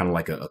execute it, kind of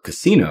like a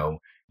casino,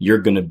 you're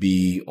going to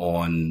be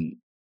on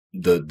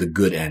the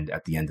good end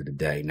at the end of the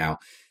day. Now,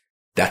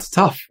 that's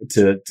tough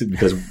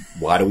because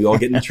why do we all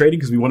get into trading?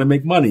 Because we want to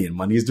make money and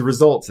money is the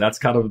result. So that's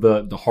kind of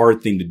the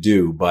hard thing to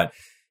do. But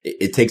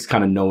it takes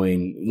kind of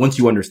knowing, once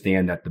you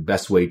understand that the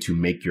best way to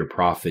make your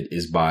profit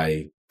is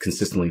by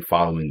consistently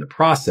following the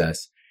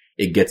process,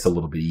 it gets a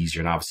little bit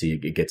easier. And obviously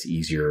it gets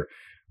easier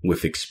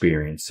with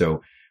experience.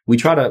 So we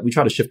try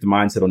to shift the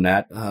mindset on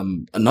that.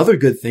 Another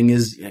good thing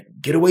is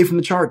get away from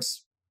the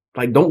charts.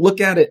 Like, don't look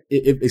at it,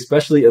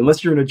 especially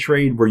unless you're in a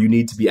trade where you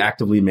need to be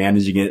actively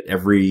managing it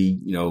every,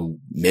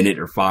 minute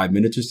or 5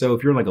 minutes or so.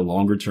 If you're in like a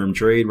longer term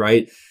trade,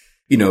 right?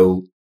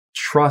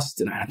 Trust.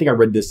 And I think I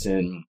read this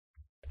in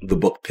the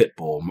book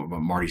Pitbull,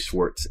 Marty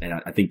Schwartz. And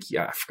I think,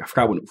 I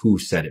forgot who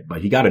said it,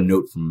 but he got a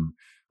note from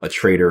a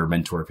trader or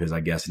mentor of his,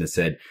 I guess. And it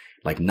said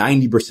like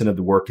 90% of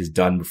the work is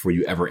done before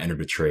you ever enter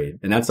the trade.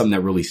 And that's something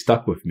that really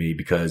stuck with me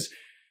because,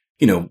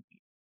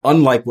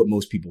 unlike what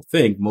most people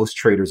think, most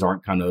traders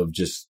aren't kind of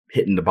just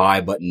hitting the buy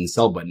button and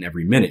sell button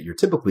every minute. You're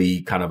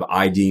typically kind of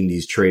IDing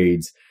these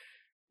trades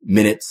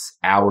minutes,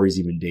 hours,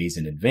 even days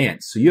in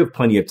advance. So you have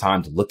plenty of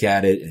time to look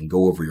at it and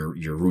go over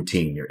your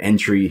routine, your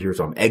entry. Here's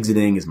what I'm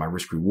exiting. Is my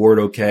risk reward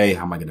okay?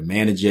 How am I going to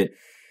manage it?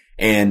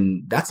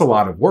 And that's a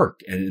lot of work.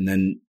 And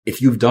then if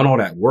you've done all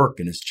that work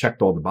and it's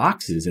checked all the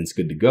boxes and it's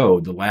good to go,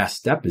 the last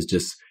step is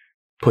just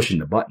pushing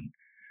the button.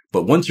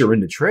 But once you're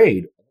in the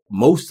trade,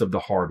 most of the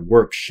hard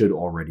work should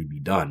already be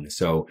done.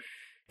 So,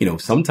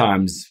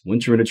 sometimes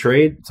once you're in a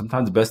trade,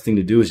 sometimes the best thing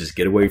to do is just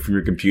get away from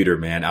your computer,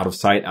 man, out of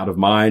sight, out of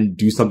mind,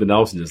 do something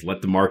else and just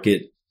let the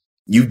market,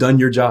 you've done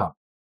your job.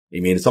 I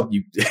mean, it's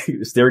something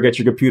you staring at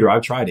your computer.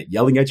 I've tried it.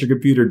 Yelling at your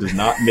computer does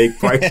not make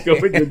price go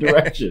in your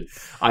direction.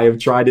 I have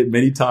tried it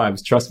many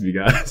times. Trust me,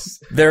 guys.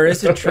 There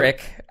is a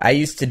trick. I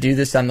used to do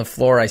this on the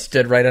floor. I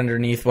stood right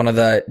underneath one of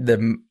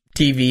the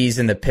TVs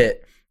in the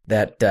pit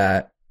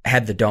that,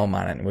 had the dome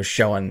on it and was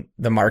showing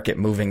the market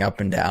moving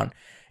up and down.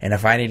 And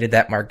if I needed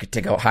that market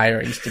to go higher,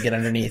 I used to get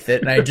underneath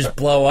it and I'd just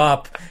blow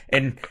up.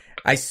 And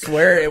I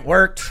swear it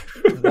worked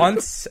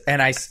once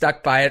and I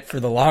stuck by it for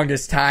the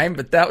longest time,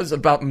 but that was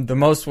about the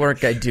most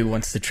work I do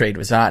once the trade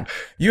was on.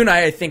 You and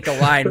I think,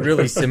 align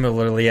really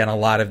similarly on a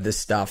lot of this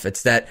stuff.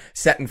 It's that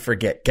set and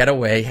forget, get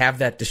away, have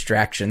that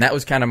distraction. That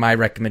was kind of my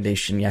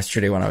recommendation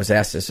yesterday when I was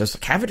asked this. I was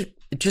like, have it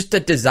just a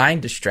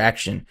design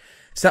distraction,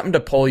 something to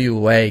pull you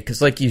away.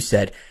 Cause like you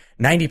said,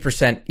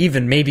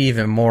 90%, maybe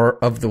even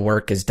more of the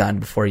work is done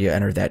before you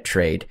enter that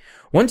trade.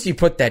 Once you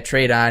put that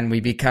trade on, we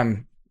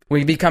become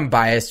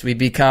biased. We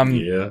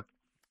become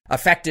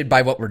affected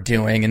by what we're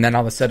doing. And then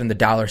all of a sudden the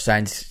dollar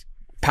signs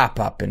pop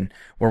up and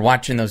we're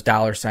watching those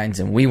dollar signs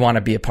and we want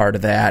to be a part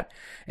of that.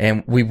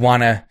 And we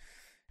want to,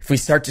 if we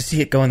start to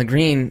see it go in the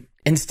green,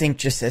 instinct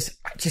just says,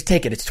 just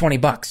take it. It's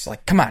 $20.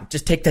 Like, come on,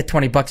 just take that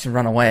 $20 and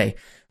run away.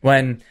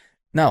 When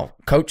no,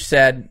 coach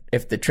said,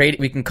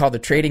 we can call the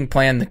trading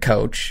plan the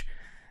coach.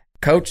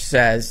 Coach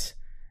says,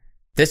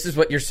 this is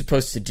what you're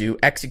supposed to do.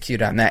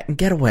 Execute on that and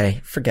get away.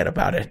 Forget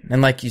about it.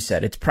 And like you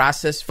said, it's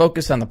process.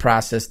 Focus on the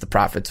process. The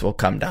profits will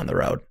come down the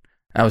road.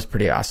 That was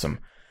pretty awesome.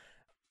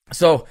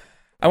 So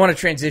I want to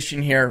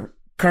transition here.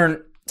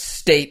 Current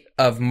state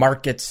of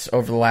markets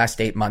over the last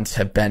 8 months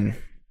have been,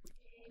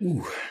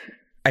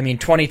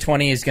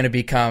 2020 is going to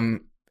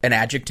become an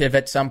adjective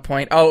at some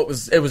point. Oh, it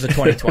was a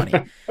 2020.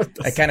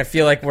 I kind of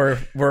feel like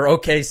we're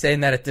okay saying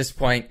that at this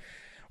point.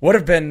 What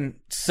have been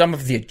some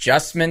of the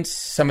adjustments,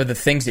 some of the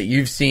things that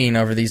you've seen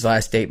over these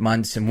last 8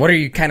 months, and what are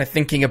you kind of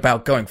thinking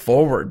about going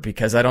forward?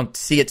 Because I don't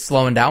see it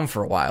slowing down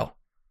for a while.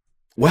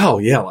 Well,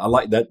 yeah, I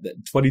like that.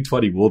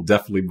 2020 will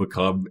definitely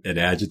become an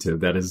adjective.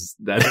 That is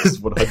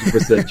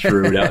 100%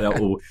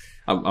 true.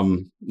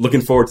 I'm looking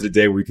forward to the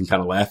day where we can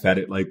kind of laugh at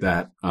it like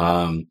that.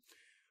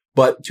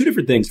 But two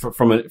different things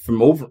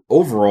from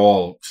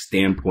overall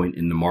standpoint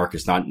in the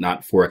markets, not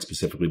Forex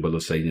specifically, but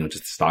let's say,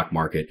 just the stock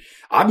market.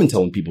 I've been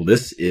telling people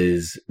this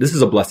is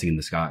a blessing in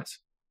disguise.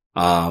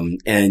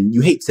 And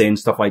you hate saying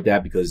stuff like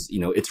that because,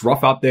 it's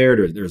rough out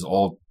there. There's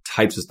all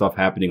types of stuff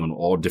happening on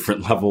all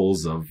different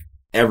levels of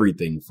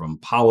everything from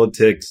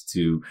politics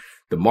to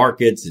the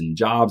markets and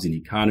jobs and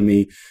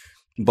economy.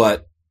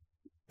 But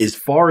as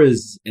far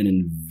as an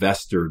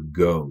investor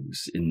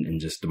goes in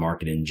just the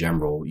market in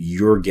general,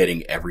 you're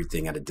getting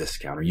everything at a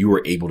discount, or you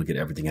were able to get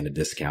everything at a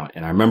discount.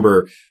 And I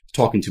remember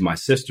talking to my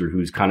sister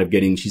who's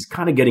she's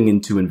kind of getting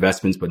into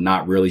investments, but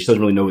not really. She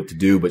doesn't really know what to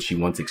do, but she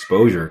wants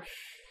exposure.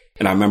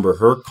 And I remember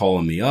her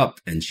calling me up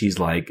and she's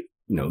like,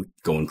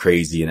 going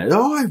crazy. And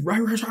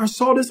I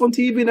saw this on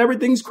TV and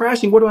everything's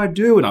crashing. What do I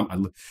do? And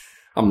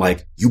I'm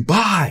like, you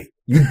buy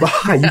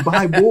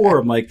more.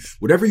 I'm like,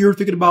 whatever you're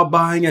thinking about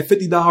buying at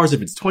 $50,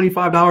 if it's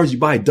 $25, you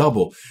buy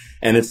double.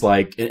 And it's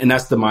like, and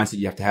that's the mindset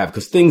you have to have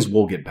because things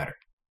will get better.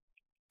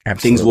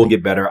 Absolutely. Things will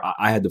get better.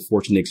 I had the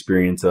fortunate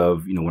experience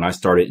of, when I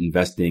started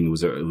investing, it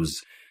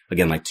was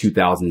again, like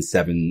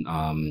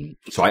 2007.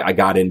 So I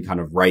got in kind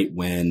of right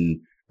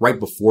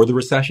before the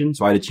recession.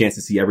 So I had a chance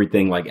to see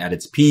everything like at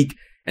its peak.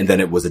 And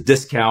then it was a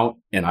discount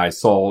and I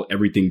saw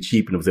everything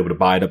cheap and I was able to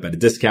buy it up at a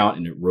discount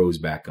and it rose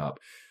back up.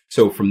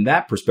 So from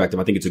that perspective,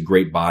 I think it's a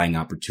great buying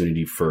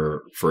opportunity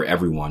for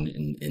everyone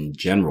in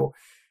general.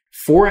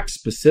 Forex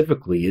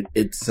specifically,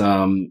 it's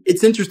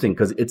interesting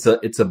because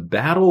it's a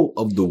battle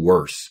of the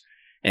worst.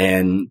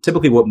 And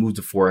typically what moves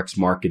the Forex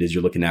market is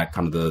you're looking at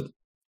kind of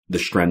the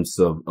strengths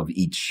of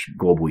each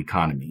global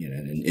economy,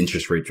 and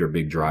interest rates are a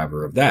big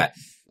driver of that.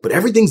 But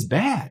everything's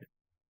bad.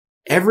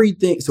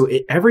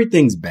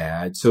 Everything's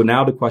bad. So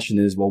now the question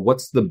is, well,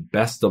 what's the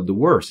best of the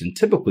worst? And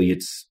typically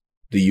it's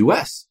the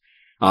US.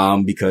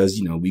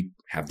 Because, we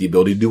have the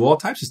ability to do all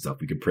types of stuff.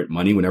 We can print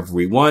money whenever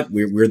we want.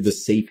 We're the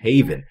safe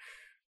haven,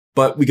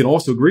 but we can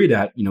also agree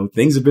that,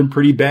 things have been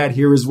pretty bad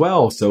here as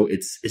well. So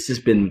it's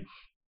been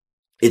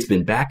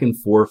back and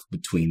forth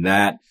between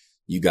that.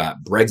 You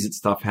got Brexit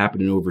stuff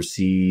happening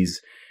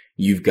overseas.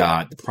 You've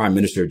got the Prime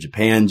Minister of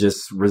Japan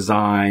just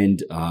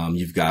resigned.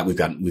 We've got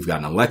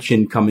an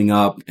election coming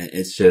up.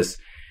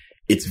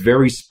 It's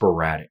very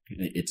sporadic.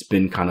 It's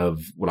been kind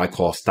of what I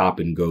call stop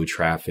and go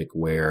traffic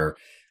where,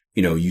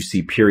 you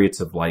see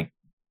periods of like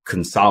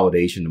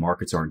consolidation. The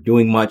markets aren't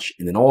doing much.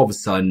 And then all of a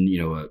sudden,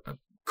 a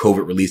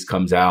COVID release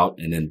comes out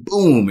and then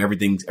boom,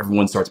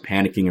 everyone starts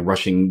panicking and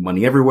rushing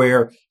money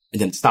everywhere.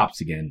 And then it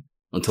stops again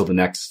until the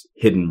next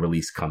hidden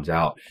release comes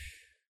out.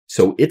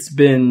 So it's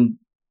been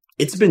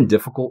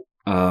difficult.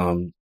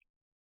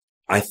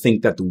 I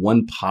think that the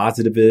one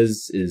positive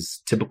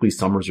is typically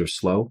summers are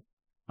slow,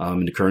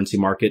 in the currency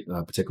market,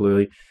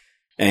 particularly.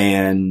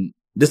 And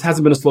this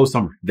hasn't been a slow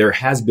summer. There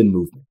has been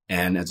movement.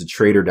 And as a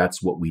trader,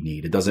 that's what we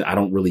need. I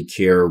don't really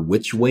care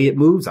which way it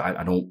moves.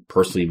 I don't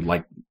personally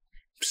like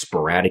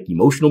sporadic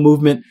emotional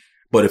movement,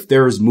 but if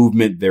there is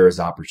movement, there is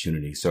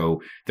opportunity.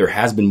 So there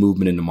has been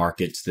movement in the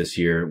markets this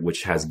year,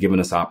 which has given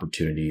us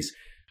opportunities.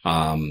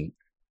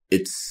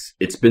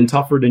 It's been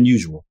tougher than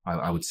usual.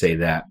 I would say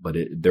that, but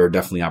there are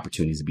definitely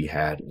opportunities to be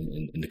had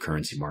in the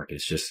currency market.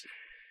 It's just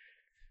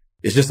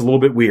a little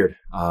bit weird.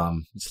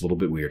 It's a little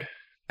bit weird.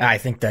 I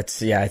think that's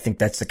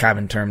the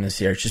common term this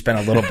year. It's just been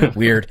a little bit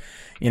weird.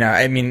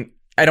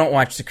 I don't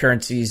watch the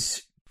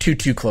currencies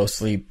too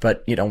closely,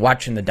 but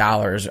watching the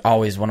dollar is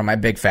always one of my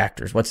big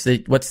factors. What's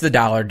the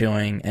dollar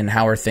doing and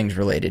how are things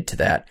related to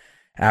that?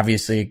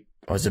 Obviously,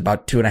 it was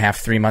about 2.5,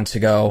 3 months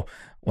ago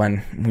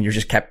when you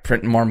just kept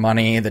printing more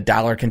money. The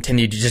dollar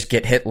continued to just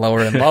get hit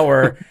lower and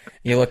lower.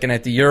 You're looking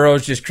at the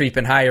euros just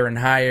creeping higher and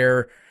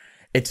higher.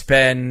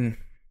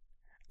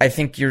 I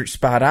think you're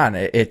spot on.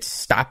 It's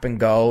stop and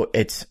go.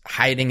 It's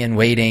hiding and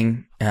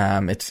waiting.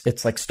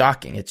 It's like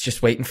stalking. It's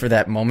just waiting for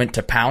that moment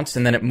to pounce,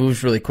 and then it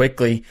moves really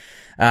quickly.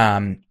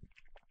 How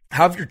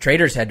have your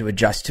traders had to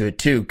adjust to it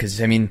too? Because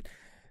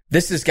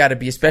this has got to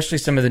be, especially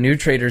some of the new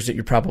traders that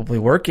you're probably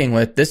working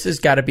with, this has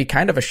got to be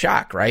kind of a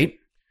shock, right?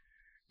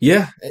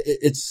 Yeah,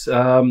 it's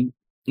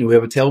we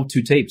have a tale of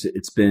two tapes.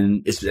 It's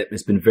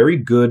been very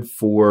good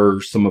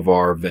for some of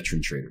our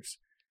veteran traders.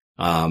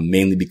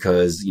 Mainly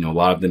because, a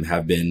lot of them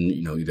have been,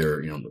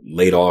 either,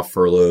 laid off,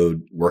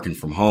 furloughed, working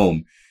from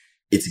home.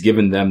 It's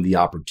given them the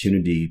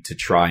opportunity to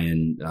try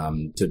and,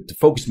 to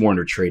focus more on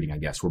their trading, I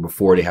guess, where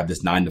before they have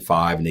this 9 to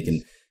 5 and they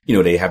can,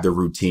 they have their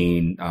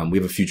routine. We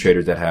have a few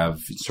traders that have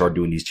started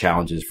doing these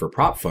challenges for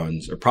prop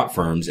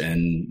firms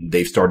and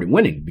they've started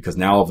winning because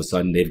now all of a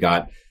sudden they've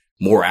got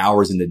more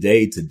hours in the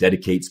day to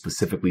dedicate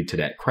specifically to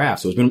that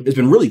craft. So it's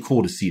been really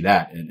cool to see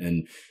that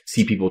and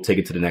see people take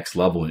it to the next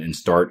level and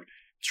start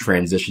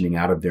transitioning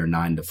out of their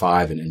 9 to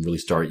 5 and really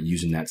start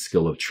using that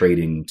skill of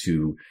trading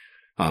to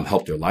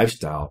help their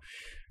lifestyle.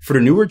 For the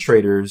newer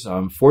traders,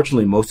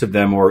 fortunately, most of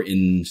them are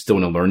still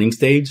in a learning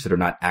stage, so they're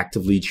not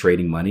actively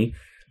trading money.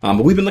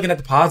 But we've been looking at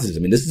the positives.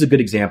 This is a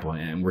good example,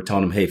 and we're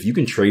telling them, hey, if you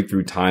can trade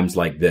through times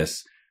like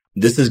this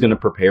is going to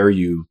prepare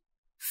you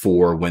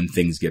for when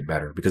things get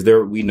better. Because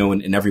we know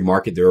in every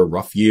market there are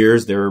rough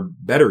years, there are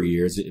better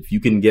years. If you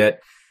can get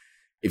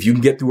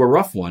through a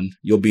rough one,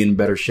 you'll be in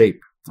better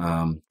shape.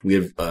 We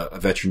have a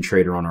veteran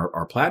trader on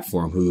our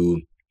platform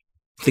who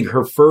I think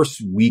her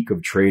first week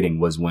of trading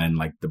was when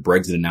like the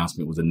Brexit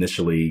announcement was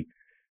initially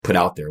put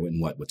out there in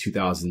what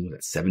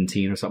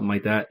 2017 or something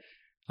like that.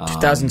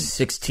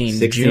 2016,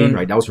 16, June.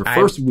 Right. That was her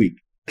first week.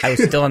 I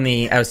was still on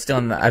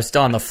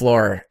the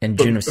floor in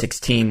June of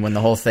 16 when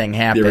the whole thing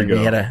happened.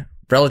 We had a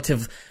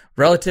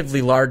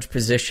relatively large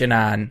position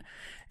on,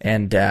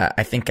 and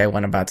I think I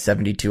went about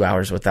 72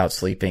 hours without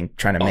sleeping,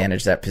 trying to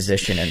manage that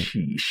position and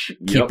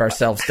keep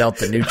ourselves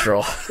delta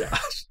neutral.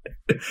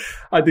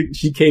 I think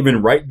she came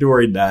in right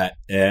during that,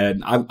 and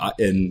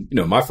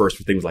my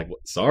first thing was like,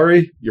 "What,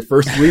 sorry, your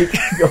first week?"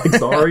 Like,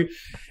 sorry,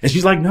 and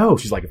she's like, "No,"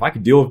 she's like, "If I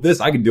could deal with this,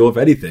 I can deal with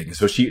anything."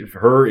 So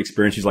her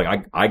experience, she's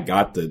like, "I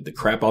got the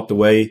crap out the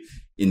way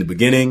in the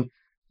beginning.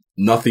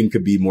 Nothing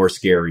could be more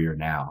scarier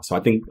now." So I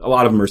think a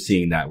lot of them are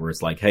seeing that, where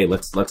it's like, "Hey,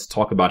 let's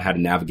talk about how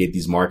to navigate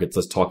these markets.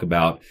 Let's talk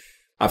about."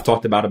 I've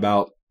talked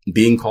about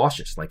being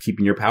cautious, like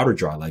keeping your powder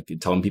dry, like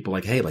telling people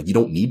like, "Hey, like you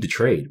don't need to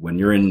trade when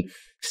you're in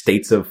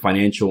states of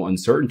financial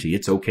uncertainty.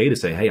 It's okay to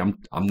say, hey,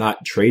 I'm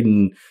not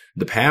trading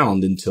the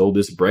pound until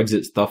this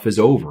Brexit stuff is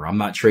over. I'm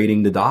not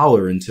trading the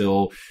dollar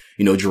until,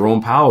 Jerome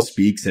Powell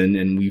speaks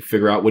and we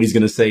figure out what he's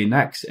going to say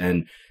next."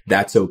 And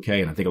that's okay.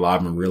 And I think a lot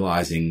of them are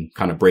realizing,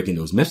 kind of breaking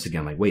those myths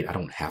again, like, wait, I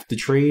don't have to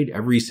trade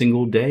every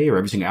single day or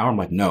every single hour. I'm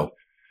like, no,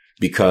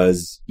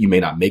 because you may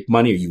not make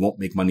money, or you won't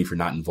make money if you're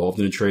not involved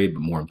in a trade.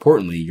 But more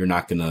importantly, you're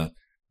not going to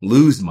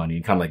lose money.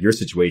 And kind of like your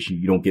situation,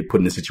 you don't get put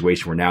in a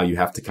situation where now you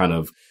have to kind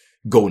of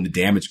go into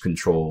damage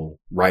control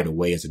right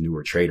away as a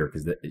newer trader.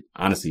 Because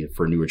honestly,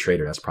 for a newer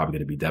trader, that's probably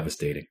going to be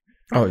devastating.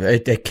 Oh, I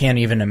can't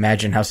even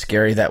imagine how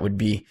scary that would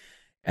be.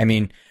 I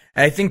mean,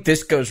 I think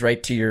this goes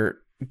right to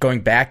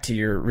going back to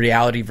your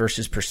reality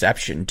versus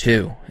perception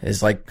too,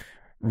 is like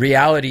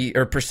reality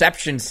or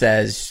perception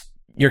says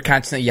you're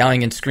constantly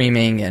yelling and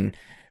screaming and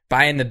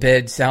buying the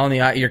bid, selling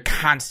you're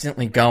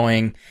constantly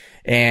going.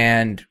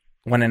 And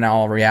when in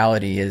all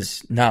reality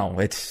is no,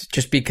 it's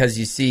just because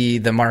you see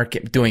the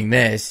market doing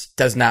this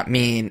does not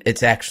mean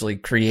it's actually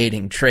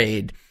creating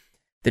trade.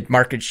 The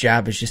market's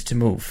job is just to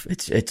move.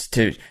 It's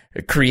to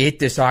create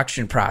this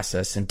auction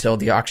process until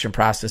the auction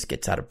process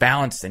gets out of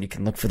balance. Then you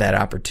can look for that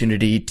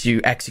opportunity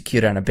to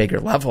execute on a bigger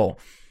level.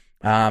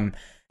 And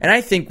I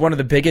think one of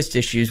the biggest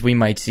issues we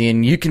might see,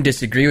 and you can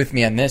disagree with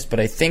me on this, but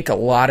I think a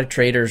lot of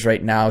traders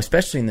right now,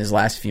 especially in these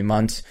last few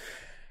months,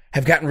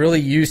 have gotten really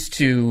used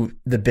to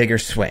the bigger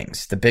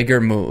swings, the bigger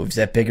moves,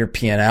 that bigger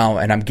P&L.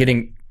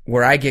 And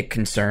where I get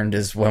concerned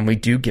is when we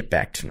do get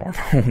back to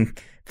normal, when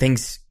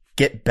things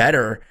get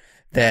better,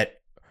 that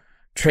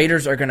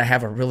traders are going to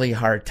have a really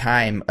hard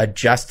time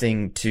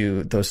adjusting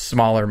to those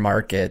smaller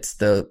markets,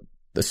 the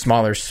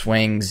smaller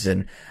swings.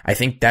 And I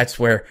think that's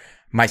where,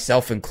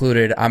 myself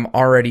included, I'm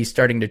already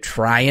starting to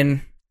try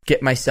and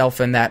get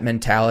myself in that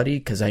mentality,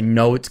 because I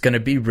know it's going to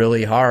be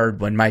really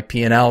hard when my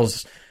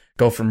P&Ls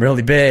go from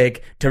really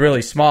big to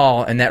really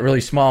small, and that really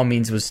small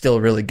means it was still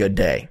a really good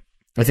day.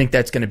 I think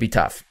that's going to be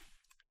tough.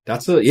 I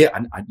knew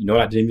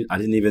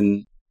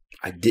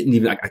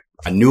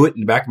it in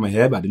the back of my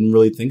head, but I didn't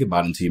really think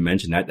about it until you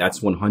mentioned that.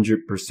 That's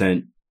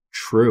 100%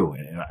 true.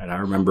 And I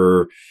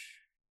remember,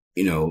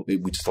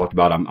 we just talked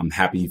about, I'm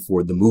happy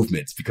for the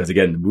movements, because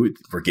again,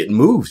 we're getting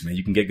moves, man.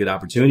 You can get good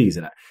opportunities.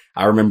 And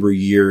I remember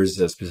years,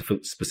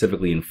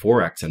 specifically in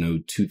Forex. I know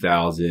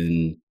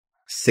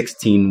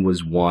 2016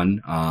 was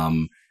one.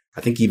 I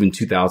think even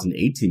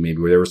 2018,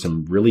 maybe, where there were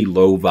some really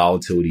low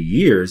volatility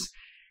years,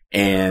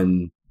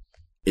 and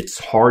it's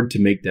hard to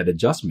make that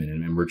adjustment.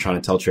 And we're trying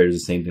to tell traders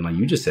the same thing like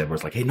you just said, where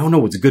it's like, hey,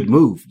 no, it's a good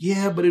move.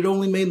 Yeah, but it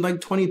only made like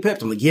 20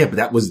 pips. I'm like, yeah, but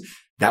that was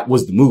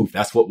the move.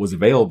 That's what was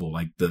available.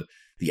 Like the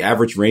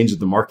average range of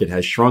the market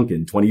has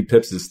shrunken. 20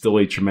 pips is still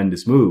a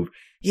tremendous move.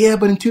 Yeah,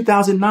 but in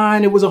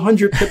 2009, it was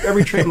 100 pip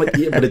every trade. I'm like,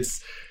 yeah, but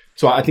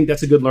so I think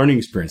that's a good learning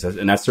experience.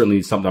 And that's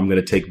certainly something I'm going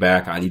to take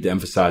back. I need to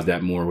emphasize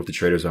that more with the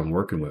traders I'm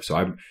working with.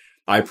 So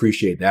I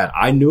appreciate that.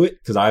 I knew it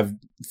because I've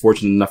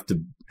fortunate enough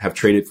to have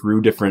traded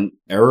through different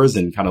eras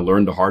and kind of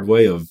learned the hard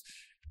way of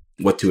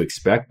what to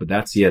expect. But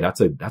that's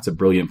a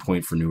brilliant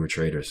point for newer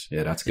traders.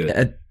 Yeah, that's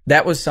good.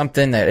 That was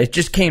something that it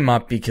just came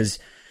up because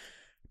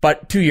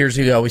about 2 years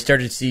ago, we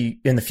started to see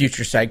in the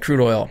future side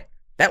crude oil.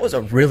 That was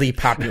a really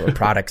popular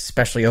product,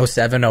 especially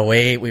 07,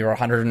 08. We were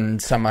 100 and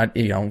some,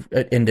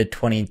 into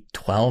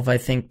 2012, I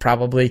think,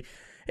 probably.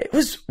 It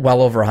was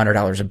well over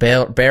 $100 a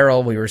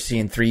barrel. We were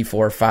seeing $3,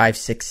 $4,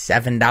 $5,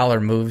 $6,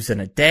 $7 moves in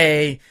a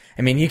day.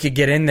 I mean, you could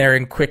get in there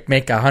and quick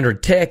make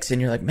 100 ticks,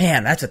 and you're like,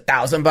 man, that's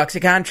 $1,000 a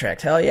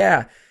contract. Hell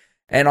yeah.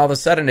 And all of a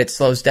sudden it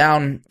slows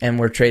down and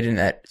we're trading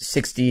at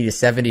 $60 to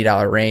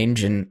 $70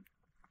 range, and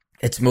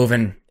it's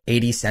moving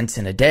 80 cents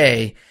in a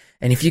day.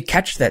 And if you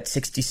catch that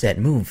 60-cent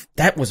move,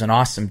 that was an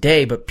awesome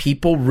day, but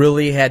people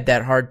really had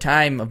that hard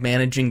time of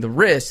managing the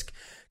risk,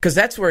 because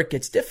that's where it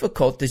gets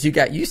difficult. As you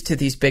got used to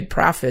these big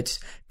profits,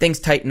 things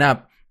tighten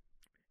up.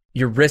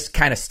 Your risk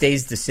kind of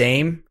stays the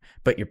same,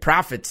 but your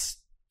profits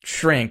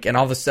shrink, and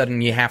all of a sudden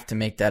you have to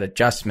make that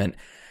adjustment.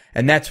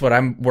 And that's what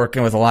I'm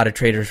working with a lot of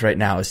traders right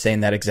now, is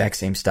saying that exact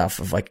same stuff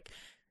of like,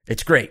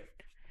 it's great.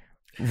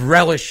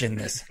 Relish in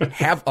this.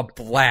 Have a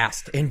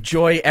blast.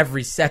 Enjoy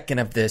every second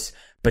of this,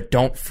 but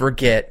don't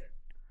forget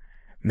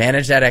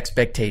manage that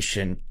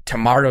expectation.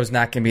 Tomorrow's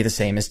not going to be the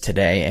same as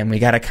today, and we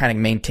got to kind of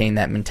maintain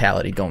that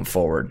mentality going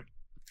forward.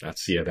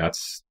 That's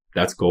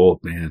gold,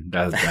 man.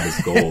 That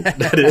is gold.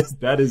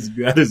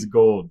 that is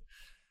gold.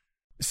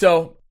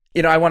 So,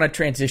 I want to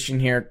transition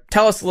here.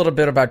 Tell us a little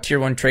bit about Tier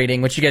 1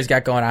 Trading, what you guys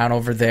got going on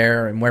over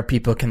there, and where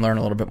people can learn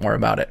a little bit more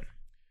about it.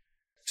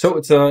 So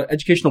it's an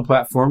educational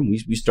platform.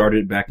 We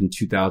started back in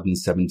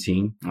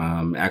 2017.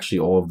 Actually,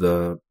 all of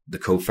the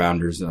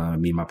co-founders,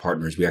 me and my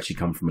partners, we actually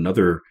come from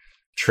another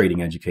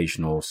trading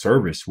educational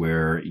service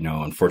where,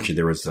 unfortunately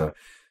there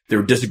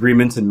were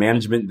disagreements in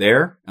management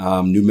there.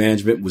 New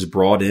management was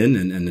brought in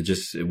and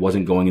it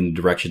wasn't going in the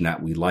direction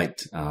that we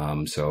liked.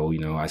 So,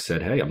 I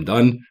said, hey, I'm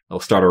done. I'll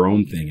start our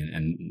own thing,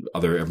 and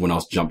everyone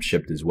else jumped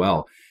ship as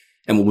well.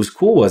 And what was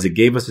cool was it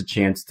gave us a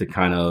chance to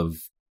kind of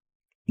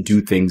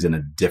do things in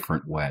a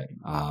different way.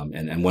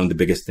 And one of the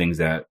biggest things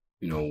that,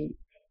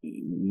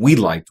 we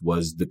liked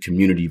was the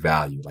community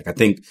value. Like, I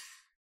think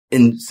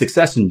in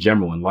success in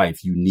general in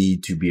life, you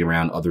need to be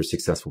around other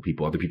successful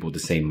people, other people with the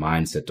same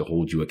mindset to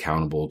hold you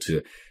accountable,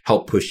 to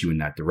help push you in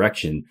that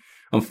direction.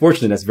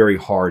 Unfortunately, that's very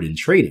hard in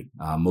trading.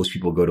 Most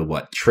people go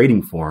to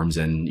trading forums,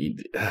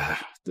 and,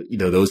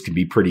 those can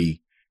be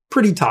pretty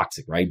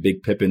toxic, right?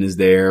 Big Pippin is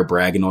there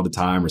bragging all the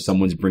time, or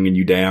someone's bringing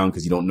you down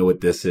because you don't know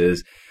what this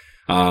is.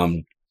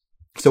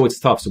 So it's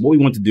tough. So what we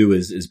want to do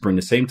is bring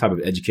the same type of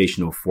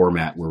educational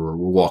format where we're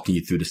walking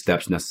you through the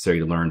steps necessary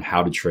to learn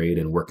how to trade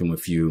and working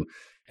with you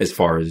as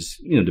far as,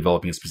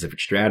 developing a specific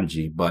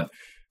strategy. But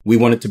we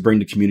wanted to bring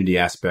the community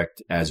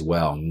aspect as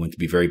well. We want to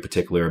be very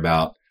particular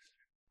about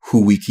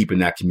who we keep in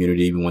that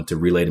community. We want to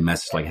relay the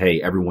message like,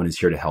 hey, everyone is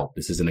here to help.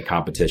 This isn't a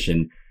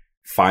competition.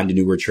 Find a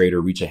newer trader,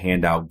 reach a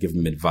hand out, give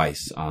them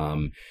advice.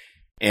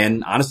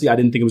 And honestly, I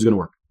didn't think it was going to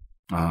work.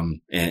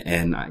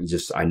 And I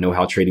know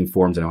how trading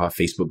forums, I know how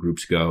Facebook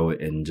groups go,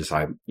 and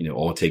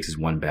all it takes is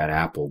one bad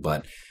apple.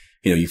 But,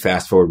 you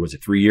fast forward, was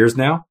it 3 years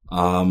now?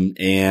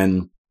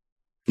 And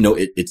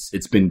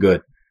it's been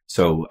good.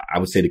 So I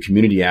would say the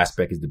community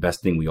aspect is the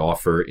best thing we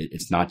offer.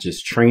 It's not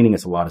just training,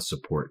 it's a lot of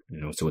support,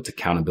 so it's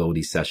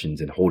accountability sessions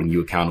and holding you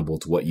accountable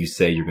to what you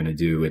say you're going to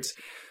do. It's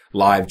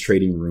live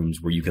trading rooms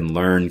where you can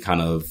learn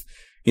kind of,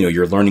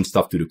 you're learning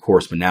stuff through the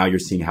course, but now you're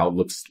seeing how it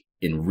looks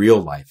in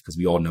real life, because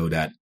we all know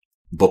that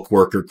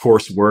bookwork or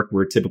coursework,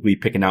 we're typically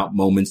picking out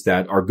moments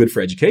that are good for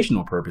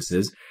educational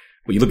purposes.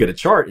 When you look at a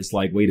chart, it's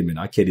like, wait a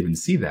minute, I can't even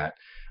see that.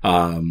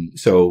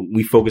 So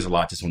we focus a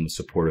lot just on the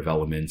supportive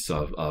elements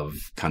of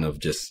kind of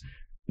just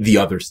the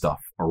other stuff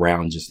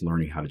around just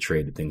learning how to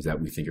trade, the things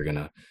that we think are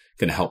going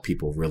to help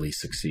people really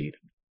succeed.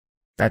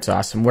 That's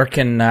awesome. Where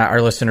can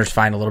our listeners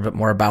find a little bit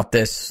more about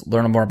this,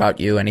 learn more about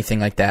you, anything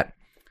like that?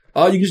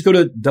 You can just go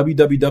to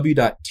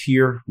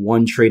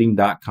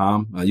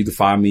www.tier1trading.com. You can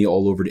find me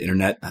all over the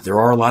internet. There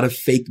are a lot of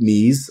fake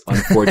me's,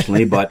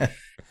 unfortunately, but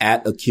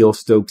at Akil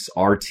Stokes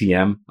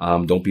RTM.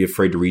 Don't be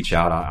afraid to reach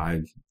out.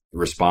 I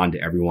respond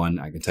to everyone.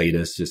 I can tell you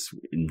this just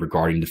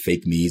regarding the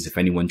fake me's. If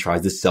anyone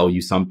tries to sell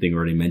you something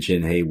or they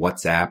mention, hey,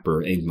 WhatsApp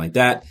or anything like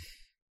that,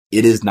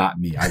 it is not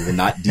me. I will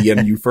not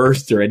DM you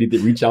first or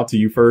anything, reach out to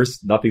you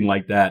first. Nothing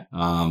like that.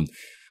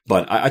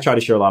 But I try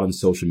to share a lot on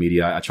social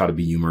media. I try to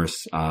be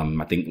humorous.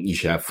 I think you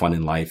should have fun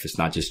in life. It's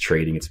not just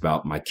trading. It's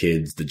about my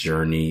kids, the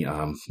journey,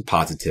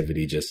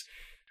 positivity.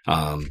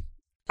 I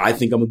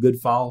think I'm a good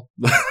follow.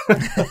 But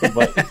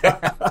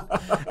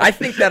I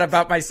think that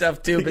about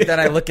myself too, but then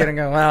I look at it and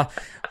go, well,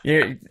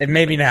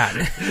 maybe not.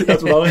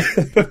 That's what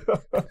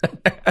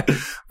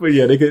But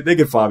yeah, they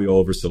can find me all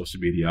over social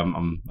media.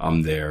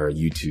 I'm there,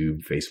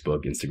 YouTube,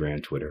 Facebook,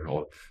 Instagram, Twitter,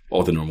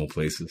 all the normal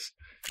places.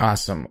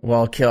 Awesome.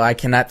 Well, Akil, I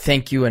cannot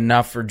thank you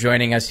enough for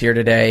joining us here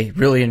today.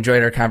 Really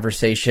enjoyed our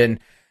conversation.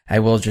 I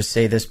will just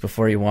say this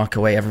before you walk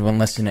away, everyone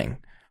listening,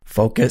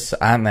 focus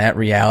on that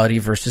reality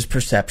versus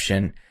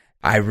perception.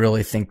 I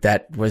really think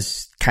that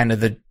was kind of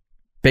the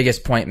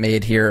biggest point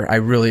made here. I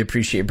really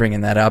appreciate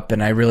bringing that up,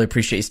 and I really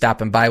appreciate you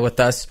stopping by with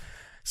us.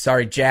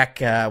 Sorry,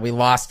 Jack, we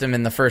lost him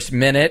in the first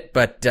minute,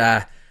 but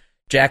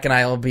Jack and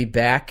I will be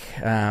back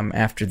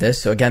after this.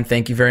 So again,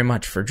 thank you very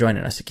much for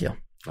joining us, Akil.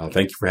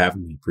 Thank you for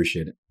having me.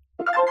 Appreciate it.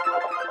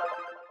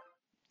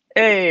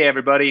 Hey,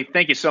 everybody.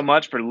 Thank you so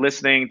much for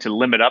listening to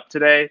Limit Up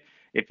today.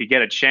 If you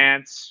get a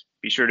chance,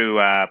 be sure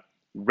to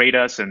rate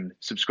us and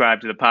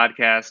subscribe to the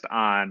podcast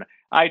on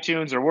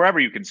iTunes or wherever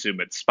you consume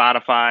it.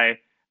 Spotify.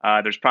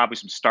 There's probably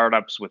some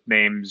startups with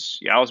names.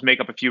 Yeah, I'll just make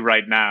up a few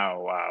right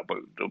now. But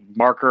the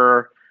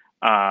Marker,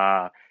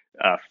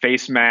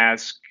 Face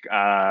Mask.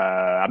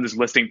 I'm just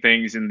listing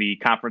things in the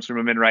conference room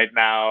I'm in right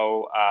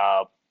now.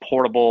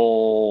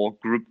 Portable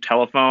group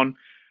telephone.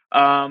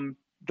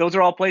 Those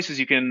are all places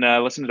you can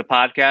listen to the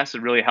podcast.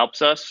 It really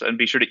helps us. And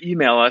be sure to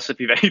email us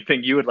if you have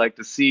anything you would like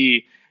to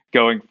see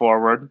going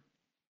forward.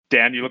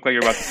 Dan, you look like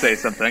you're about to say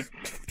something.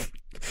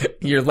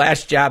 Your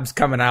last job's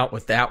coming out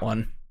with that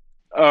one.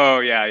 Oh,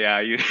 yeah.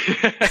 You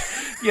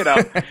know,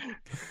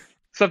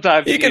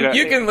 sometimes you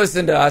can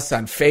listen to us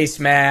on Face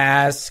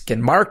Mask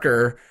and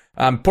Marker.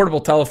 Portable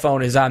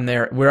telephone is on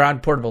there. We're on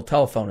portable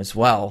telephone as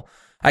well.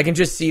 I can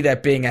just see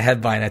that being a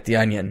headline at The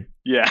Onion.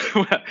 Yeah,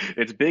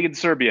 it's big in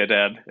Serbia,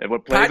 Dad. And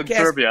what plays in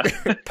Serbia?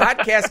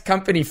 Podcast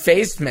company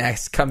Face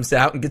Mask comes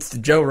out and gets the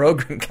Joe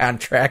Rogan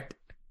contract.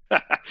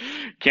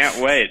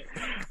 Can't wait.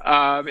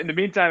 In the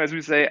meantime, as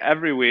we say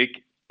every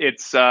week,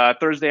 it's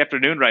Thursday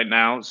afternoon right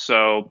now,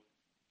 so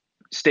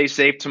stay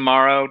safe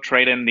tomorrow.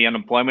 Trade in the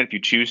unemployment if you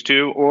choose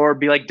to, or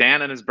be like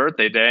Dan on his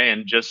birthday day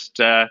and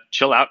just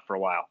chill out for a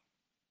while.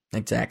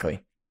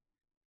 Exactly.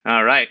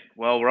 All right.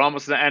 Well, we're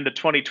almost at the end of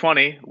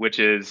 2020, which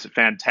is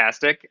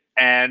fantastic.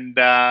 And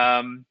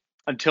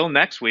until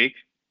next week,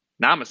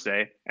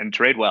 namaste and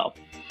trade well.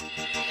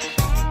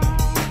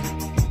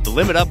 The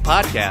Limit Up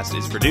podcast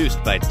is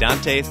produced by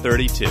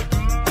Dante32.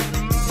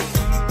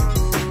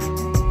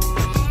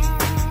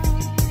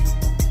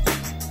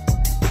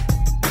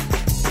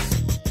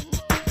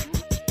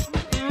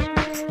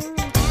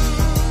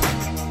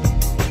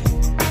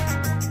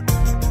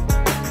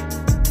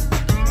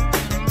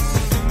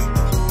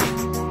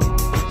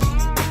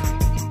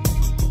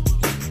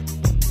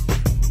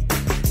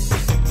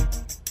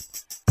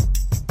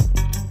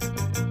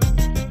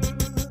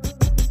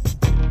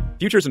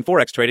 Futures and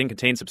Forex trading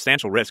contain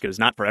substantial risk and is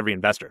not for every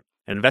investor.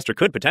 An investor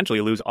could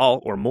potentially lose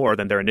all or more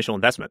than their initial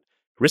investment.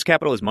 Risk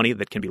capital is money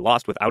that can be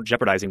lost without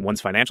jeopardizing one's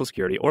financial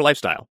security or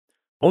lifestyle.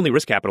 Only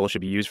risk capital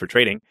should be used for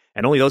trading,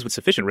 and only those with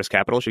sufficient risk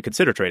capital should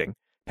consider trading.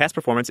 Past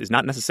performance is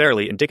not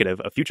necessarily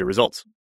indicative of future results.